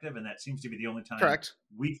Cheese Collective, and that seems to be the only time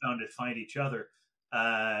we found to find each other.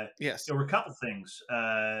 Yes, there were a couple things.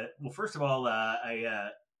 Well, first of all, we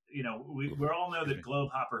all know that Globe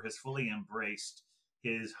Hopper has fully embraced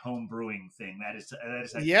his home brewing thing. That is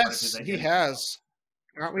yes, part of his identity. He has.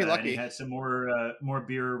 Aren't we lucky? And he had some more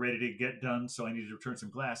beer ready to get done, so I needed to return some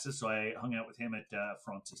glasses. So I hung out with him at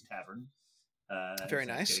France's Tavern. Very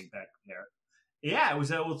nice. Getting back there. Yeah, it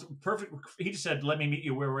was perfect. He just said, "Let me meet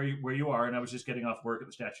you where you are," and I was just getting off work at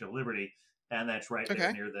the Statue of Liberty, and that's right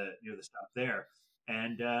there near the stop there.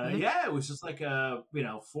 And it was just like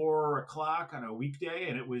 4 o'clock on a weekday,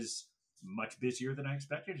 and it was much busier than I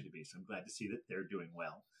expected it to be. So I'm glad to see that they're doing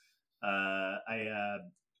well. I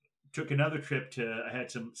took another trip I had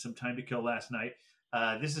some time to kill last night.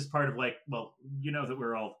 This is part of that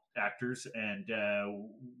we're all actors, and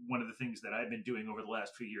one of the things that I've been doing over the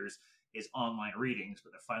last few years is online readings,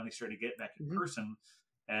 but I finally started to get back in person.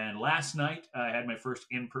 And last night I had my first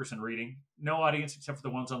in-person reading. No audience except for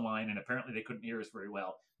the ones online, and apparently they couldn't hear us very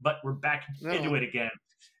well. But we're back into it again.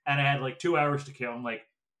 And I had 2 hours to kill. I'm like,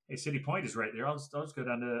 hey, City Point is right there. I'll just go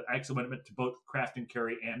down to... I actually went to both Craft and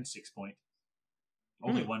Carry and 6 Point.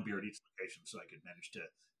 Only one beer at each location, so I could manage to,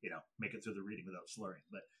 make it through the reading without slurring.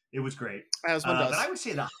 But it was great. As one does. But I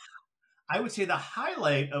would say the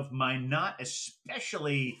highlight of my not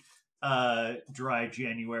especially dry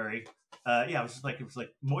January... it was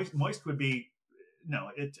like moist would be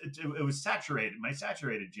it was saturated. My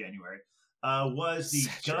saturated January was the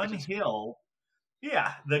Gun Hill.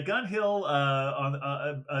 Yeah, the Gun Hill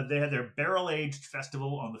on they had their barrel aged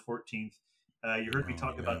festival on the 14th, You heard me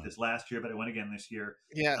talk yeah. about this last year, but I went again this year.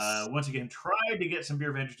 Yes. Once again, tried to get some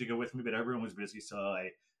beer vendors to go with me, but everyone was busy, so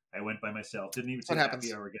I went by myself. Didn't even see What the happens?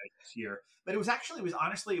 happy hour guys this year. But it was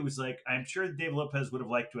like, I'm sure Dave Lopez would have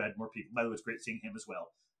liked to add more people. By the way, it was great seeing him as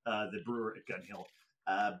well, the brewer at Gun Hill.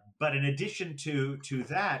 But in addition to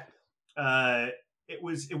that, it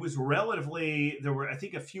was relatively, there were, I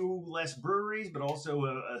think, a few less breweries, but also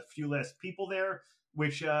a few less people there,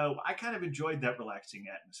 which I kind of enjoyed that relaxing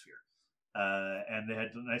atmosphere. And they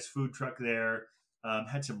had a nice food truck there.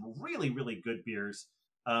 Had some really, really good beers.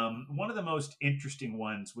 One of the most interesting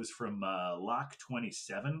ones was from Lock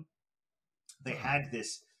 27. They had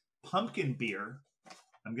this pumpkin beer.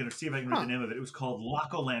 I'm going to see if I can read the name of it. It was called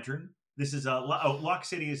Lock O Lantern. This is Lock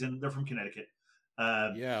City they're from Connecticut.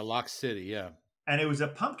 Yeah, Lock City, yeah. And it was a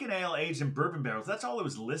pumpkin ale aged in bourbon barrels. That's all it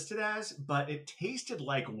was listed as, but it tasted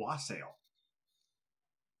like wassail.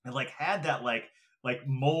 And like had that like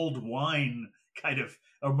mulled wine kind of,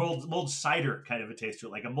 or mulled cider kind of a taste to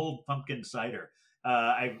it, like a mulled pumpkin cider.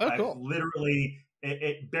 I've literally,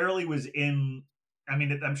 it barely was in. I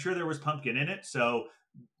mean, I'm sure there was pumpkin in it, so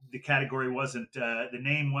the category wasn't, the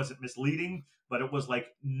name wasn't misleading, but it was like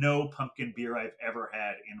no pumpkin beer I've ever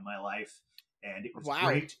had in my life, and it was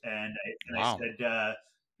great. And I said,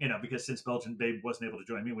 because since Belgian Babe wasn't able to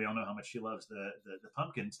join me, we all know how much she loves the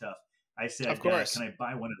pumpkin stuff. I said, of course. Can I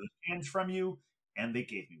buy one of those cans from you? And they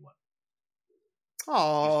gave me one.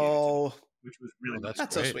 Oh, which was really nice.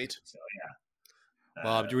 That's so sweet. So yeah.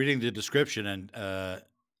 Well, I'm reading the description, and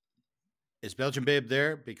is Belgian Babe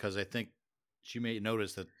there? Because I think she may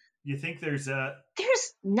notice that. You think there's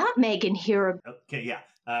nutmeg in here? Okay, yeah.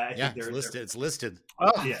 I think it's listed. It's listed.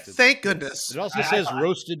 Oh, yes. Thank goodness. It also says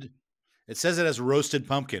roasted. It says it has roasted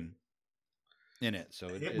pumpkin in it, so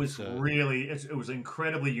it was really, it was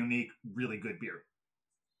incredibly unique, really good beer.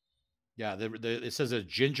 Yeah, it says a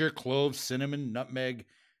ginger, cloves, cinnamon, nutmeg,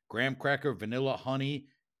 graham cracker, vanilla, honey,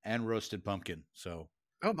 and roasted pumpkin. So,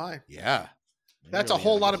 oh my, yeah, that's really a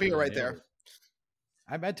whole lot of beer right there.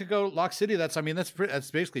 I meant to go Lock City. That's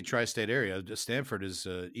basically tri-state area. Stanford is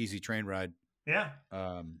an easy train ride. Yeah,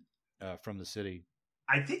 from the city.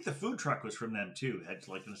 I think the food truck was from them too. It had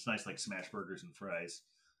like this nice like smash burgers and fries.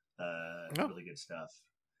 Really good stuff.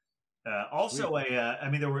 Also, I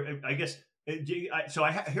mean, there were, I guess. So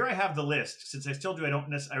here I have the list. Since I still do,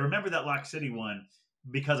 I remember that Lock City one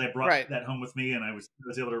because I brought that home with me, and I was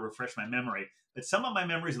able to refresh my memory. But some of my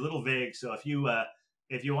memory is a little vague. So if you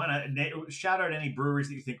want to shout out any breweries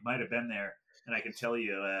that you think might have been there, and I can tell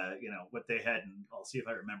you, what they had, and I'll see if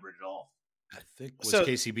I remember it at all. I think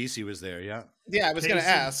KCBC was there. Yeah. Yeah, I was going to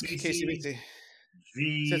ask KCBC.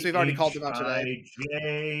 Since we've already called them out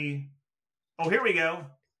today. Oh, here we go.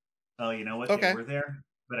 Oh, you know what? Okay. They were there.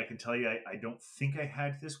 But I can tell you, I don't think I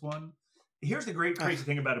had this one. Here's the crazy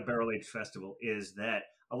thing about a barrel-aged festival is that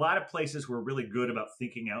a lot of places were really good about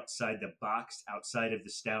thinking outside the box, outside of the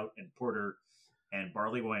stout and porter and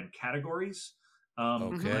barley wine categories.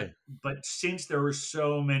 But since there were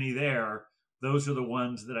so many there, those are the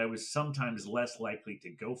ones that I was sometimes less likely to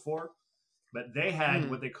go for. But they had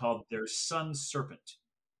what they called their Sun Serpent,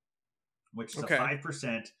 which is a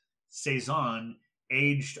 5% Saison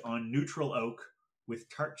aged on neutral oak with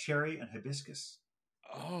tart cherry and hibiscus.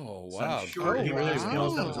 Oh, wow. So I'm sure he really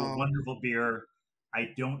knows that was a wonderful beer. I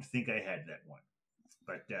don't think I had that one.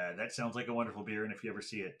 But that sounds like a wonderful beer. And if you ever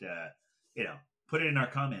see it, put it in our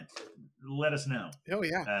comments. Let us know. Oh,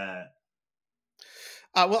 yeah.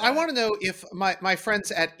 Well, I want to know if my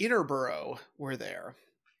friends at Interborough were there.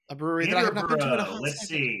 A brewery that I have not been to in a hot Let's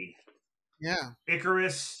see. Yeah.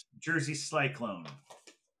 Icarus, Jersey Cyclone.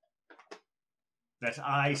 That's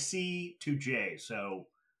IC2J. So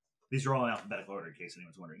these are all in alphabetical order in case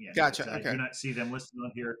anyone's wondering. Yeah, gotcha. I do not see them listed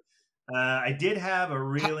on here. I did have a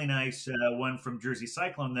really nice one from Jersey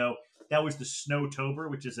Cyclone, though. That was the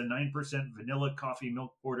Snowtober, which is a 9% vanilla coffee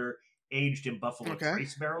milk porter aged in Buffalo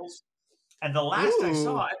Trace barrels. And the last I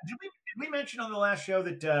saw, did we mention on the last show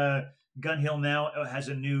that Gun Hill now has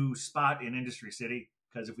a new spot in Industry City?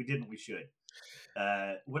 Because if we didn't, we should.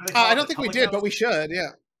 What do they call it? I don't think we did, but we should. Yeah.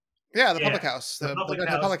 Yeah, the Public House. The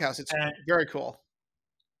Public House. It's very cool.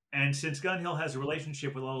 And since Gun Hill has a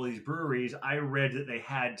relationship with all of these breweries, I read that they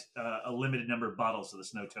had a limited number of bottles of the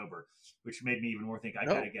Snowtober, which made me even more think I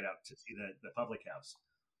got to get out to see the Public House.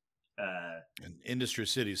 And Industry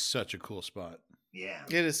City is such a cool spot. Yeah.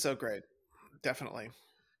 It is so great. Definitely.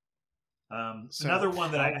 Another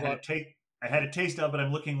one that I had a taste of, but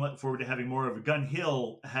I'm looking forward to having more of. Gun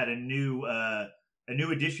Hill had a new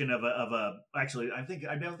edition of a. Actually,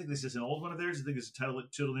 I don't think this is an old one of theirs. I think it's a total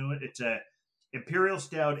new one. It's a Imperial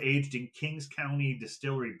Stout aged in Kings County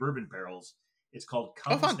Distillery bourbon barrels. It's called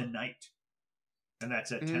Comes the Night. and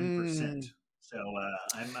that's at 10%. So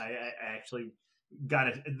I actually got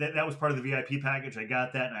it. That was part of the VIP package. I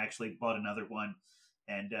got that, and I actually bought another one.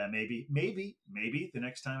 And maybe the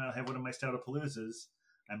next time I'll have one of my Stoutapaloozas,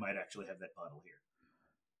 I might actually have that bottle here.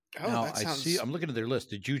 Oh, now that I sounds... see. I'm looking at their list.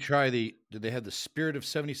 Did you try did they have the Spirit of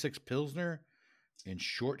 76 Pilsner in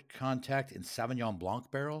short contact in Sauvignon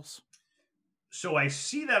Blanc barrels? So I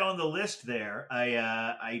see that on the list there.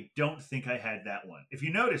 I don't think I had that one. If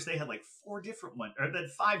you notice, they had like 4 different ones, or then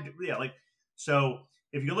 5. Yeah, like so.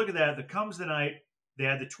 If you look at that, the Comes the Night, they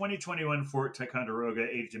had the 2021 Fort Ticonderoga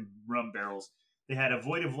aged in rum barrels. They had a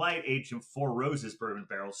Void of Light aged in 4 Roses bourbon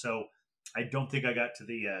barrels. So I don't think I got to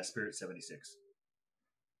the Spirit 76.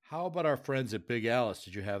 How about our friends at Big Alice?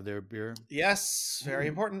 Did you have their beer? Yes, very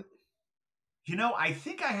important. You know, I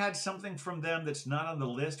think I had something from them that's not on the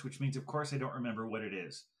list, which means, of course, I don't remember what it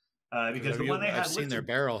is. Because the one they had, I've seen their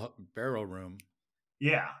barrel room.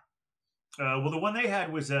 Yeah. Well, the one they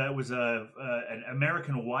had was an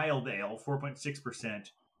American Wild Ale, 4.6%,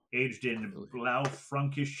 aged in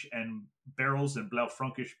Blaufränkisch and barrels and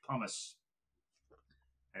Blaufränkisch Pommes.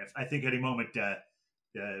 I think any moment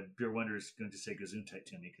Beer Wonder is going to say Gesundheit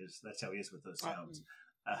to me, because that's how he is with those sounds.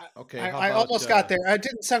 Okay, I almost got there. I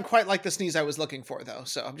didn't sound quite like the sneeze I was looking for, though.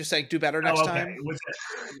 So I'm just saying, do better next time.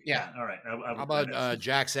 Yeah. All right. How about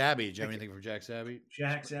Jack's Abbey? Did you have anything from Jack's Abbey?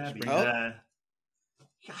 Jack's Abbey.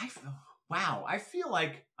 Wow. I feel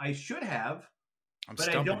like I should have,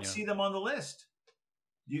 but I don't see them on the list.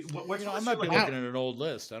 I might be looking at an old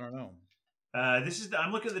list. I don't know.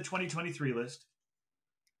 I'm looking at the 2023 list.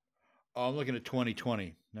 Oh, I'm looking at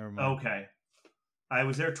 2020. Never mind. Okay. I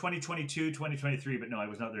was there 2022, 2023, but no, I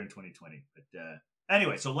was not there in 2020. But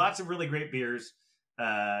anyway, so lots of really great beers.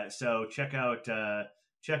 So check out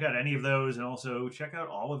any of those, and also check out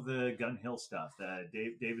all of the Gun Hill stuff.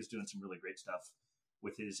 Dave is doing some really great stuff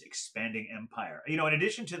with his expanding empire. You know, in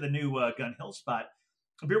addition to the new Gun Hill spot,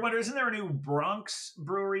 Beer Wonder, isn't there a new Bronx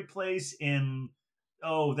brewery place in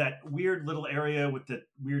that weird little area with the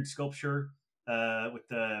weird sculpture with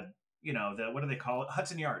the what do they call it?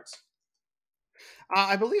 Hudson Yards.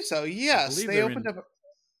 I believe so. Yes, they opened up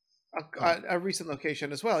a recent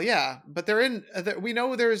location as well. Yeah, but they're in. We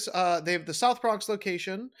know there's they have the South Bronx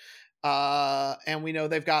location, and we know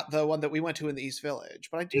they've got the one that we went to in the East Village.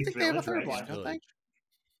 But I do think they have a third one, don't they?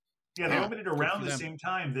 Yeah, they opened it around the same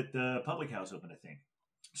time that the Public House opened, I think.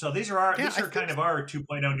 So these are kind of our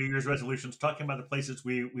 2.0 New Year's resolutions, talking about the places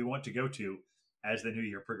we want to go to as the new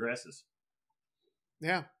year progresses.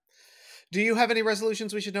 Yeah. Do you have any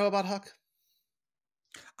resolutions we should know about, Huck?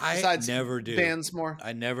 I never do. Bands more.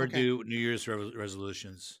 I never do New Year's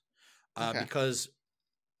resolutions because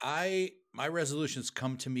my resolutions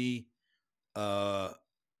come to me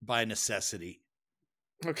by necessity.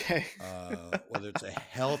 Okay. Whether it's a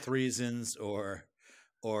health reasons or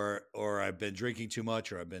I've been drinking too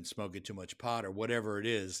much, or I've been smoking too much pot, or whatever it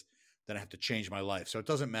is, then I have to change my life. So it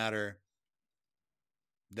doesn't matter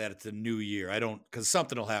that it's a new year. I don't, because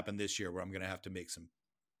something will happen this year where I'm going to have to make some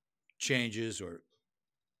changes, or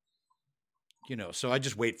so I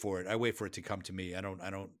just wait for it. I wait for it to come to me. I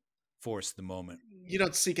don't force the moment. You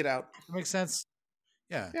don't seek it out. That makes sense.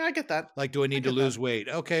 Yeah. Yeah, I get that. Like, do I need to lose weight?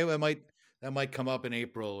 Okay, well, that might come up in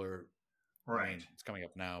April, or right. I mean, it's coming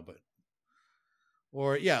up now, but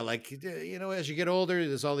like as you get older,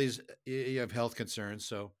 there's all these, you have health concerns,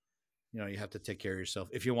 so you have to take care of yourself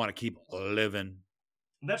if you want to keep living.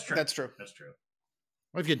 That's true.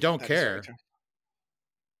 Well, if you don't care,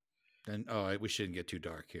 then we shouldn't get too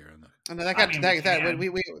dark here on the. And then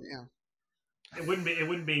yeah. It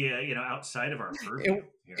wouldn't be outside of our purview.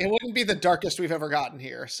 It wouldn't be the darkest we've ever gotten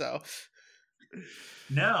here. So.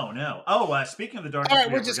 No. Oh, speaking of the darkest. All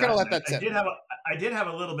right, we're just gonna let that sit. I did have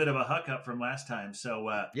a little bit of a huck up from last time. So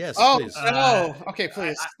yes. Please. Okay,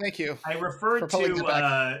 please. Thank you. I referred to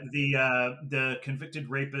the convicted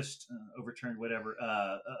rapist, overturned whatever.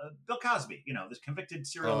 Bill Cosby. This convicted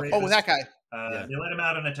serial rapist. Oh, that guy. They let him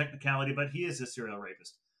out on a technicality, but he is a serial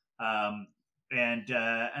rapist. And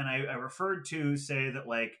I referred to say that,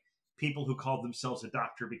 like, people who called themselves a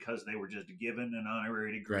doctor because they were just given an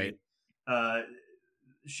honorary degree. Right.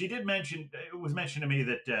 She did mention, it was mentioned to me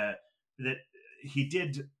that he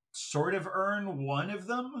did sort of earn one of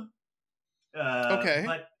them. Okay.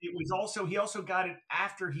 But he also got it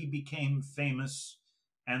after he became famous,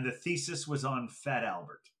 and the thesis was on Fat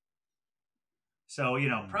Albert. So,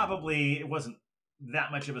 probably it wasn't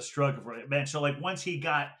that much of a struggle for it. So, like, once he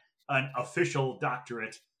got an official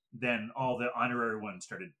doctorate, then all the honorary ones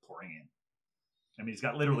started pouring in. I mean, he's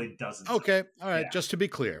got literally dozens. Okay. All right. Yeah. Just to be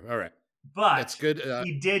clear. All right. But that's good.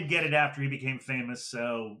 He did get it after he became famous.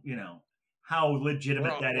 So, how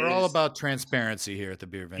legitimate that We're is. all about transparency here at the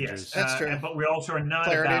Beer Vengers. Yes, That's true. but we also are not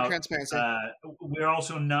Clarity and about transparency. we're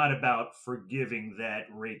also not about forgiving that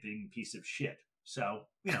raping piece of shit. So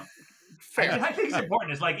Fair. I think it's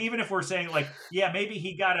important. It's like, even if we're saying like, yeah, maybe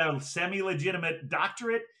he got a semi-legitimate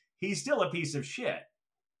doctorate, he's still a piece of shit.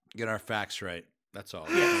 Get our facts right. That's all.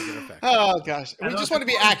 Yes. Get our facts Oh right. gosh, And we the just most want to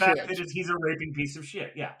be important fact accurate. that is he's a raping piece of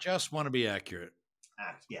shit. Yeah, Just want to be accurate.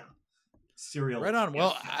 yeah. Serial. Right on. Yeah.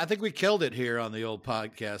 Well, I think we killed it here on the old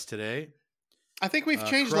podcast today. I think we've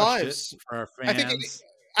changed Crushed lives. it for our fans.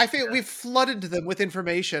 I feel we've flooded them with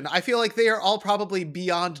information. I feel like they are all probably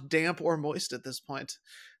beyond damp or moist at this point.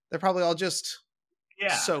 They're probably all just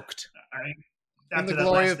soaked in the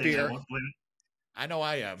glory of beer. I know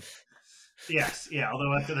I am. Yes, yeah.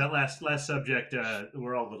 Although after that last subject,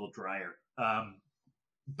 we're all a little drier.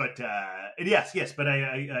 But yes. But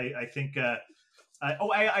I think.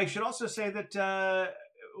 I should also say that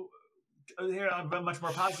here, on a much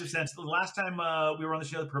more positive sense, the last time we were on the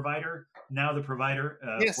show, the provider,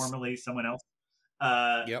 formerly someone else,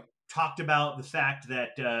 talked about the fact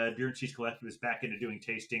that Beer and Cheese Collective is back into doing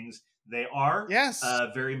tastings. They are,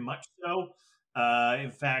 very much so.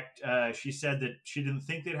 In fact, she said that she didn't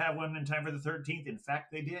think they'd have one in time for the 13th. In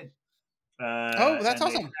fact, they did. That's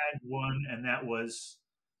awesome. They had one, and that was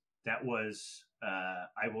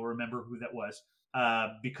I will remember who that was.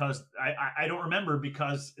 Because I don't remember,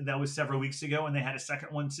 because that was several weeks ago, and they had a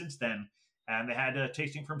second one since then, and they had a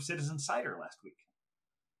tasting from Citizen Cider last week.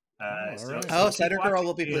 Cider Girl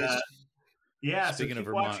will be pleased. Yeah. Speaking of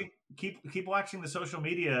Vermont, watching, keep watching the social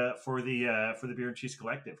media for the Beer and Cheese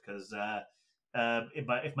Collective, because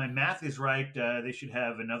if my math is right, they should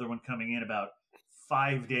have another one coming in about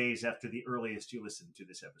 5 days after the earliest you listen to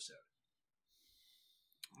this episode.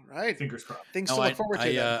 All right, fingers crossed. Things to look forward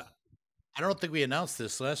to. I don't think we announced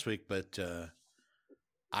this last week, but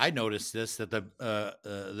I noticed that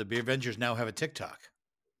the Beer Vengers now have a TikTok.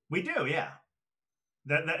 We do, yeah.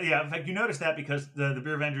 In fact, you noticed that because the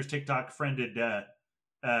Beer Vengers TikTok friended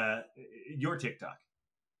your TikTok.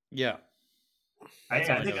 Yeah, I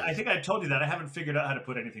think I told you that. I haven't figured out how to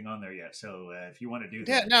put anything on there yet. So if you want to do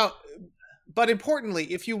that, yeah. Now, but importantly,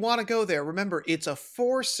 if you want to go there, remember it's a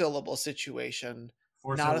 4-syllable situation.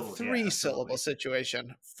 Not a 3-syllable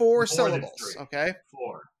situation. 4 syllables. Okay.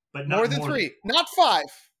 4, but not more than 3. Not 5.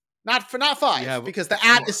 Not 5, because the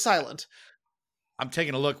at is silent. I'm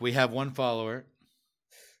taking a look. We have one follower.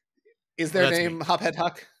 Is their name Hophead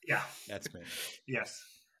Huck? Yeah, that's me. Yes.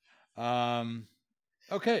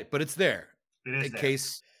 Okay, but it's there. It is in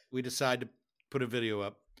case we decide to put a video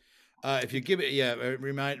up. If you give it,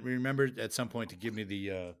 remember at some point to give me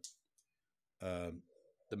the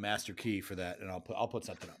master key for that, and I'll put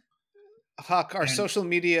something up. Huck, our social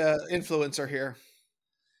media influencer here.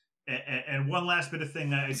 And one last bit of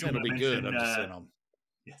thing I do want to mention. Good. I'm just saying.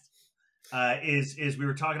 Yes. Is we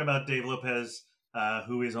were talking about Dave Lopez,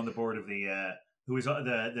 who is on the board of who is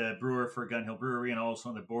the brewer for Gun Hill Brewery, and also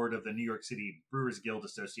on the board of the New York City Brewers Guild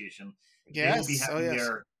Association. Yes. They will be having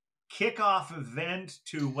their kickoff event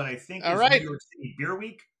to what I think is right. New York City Beer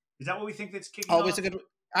Week. Is that what we think that's kicking Always off? a good.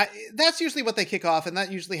 That's usually what they kick off, and that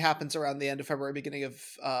usually happens around the end of February, beginning of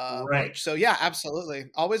March. So yeah, absolutely,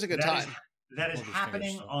 always a good time. That is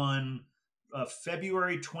happening on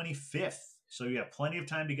February 25th. So you have plenty of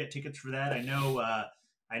time to get tickets for that. I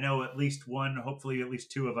know at least one, hopefully at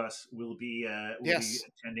least 2 of us will be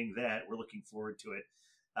attending that. We're looking forward to it.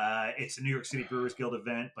 It's a New York City Brewers Guild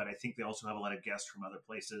event, but I think they also have a lot of guests from other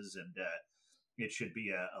places, and it should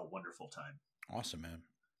be a wonderful time. Awesome, man.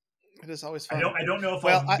 It is always fun. I don't know if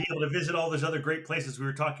I'll be able to visit all those other great places we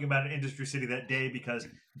were talking about in Industry City that day, because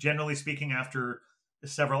generally speaking, after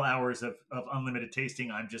several hours of unlimited tasting,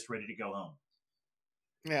 I'm just ready to go home.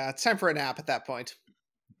 Yeah, it's time for a nap at that point.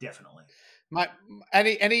 Definitely.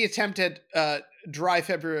 Any attempt at dry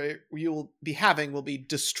February you will be having will be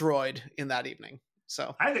destroyed in that evening.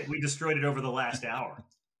 So I think we destroyed it over the last hour.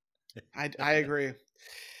 I agree.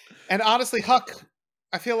 And honestly, Huck,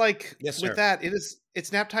 I feel like with that,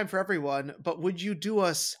 it's nap time for everyone. But would you do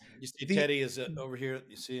us? You see, Teddy is over here.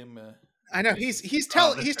 You see him. I know he's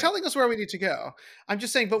telling us where we need to go. I'm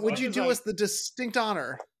just saying, but would you do us the distinct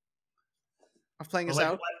honor of playing us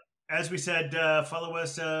out? As we said, follow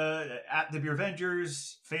us at the Beer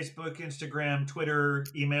Vengers, Facebook, Instagram, Twitter.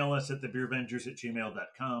 Email us at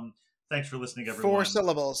thebeervengers@gmail.com. Thanks for listening, everyone. 4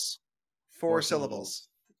 syllables. 4 syllables.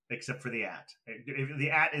 Except for the at.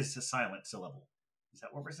 The at is a silent syllable. Is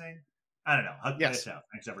that what we're saying? I don't know. I'll play us out.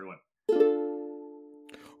 Thanks, everyone.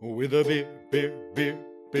 With a beer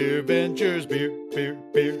Vengers, beer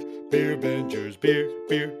Vengers, beer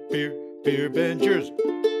Vengers.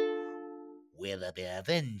 We're the Beer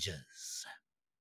Vengers.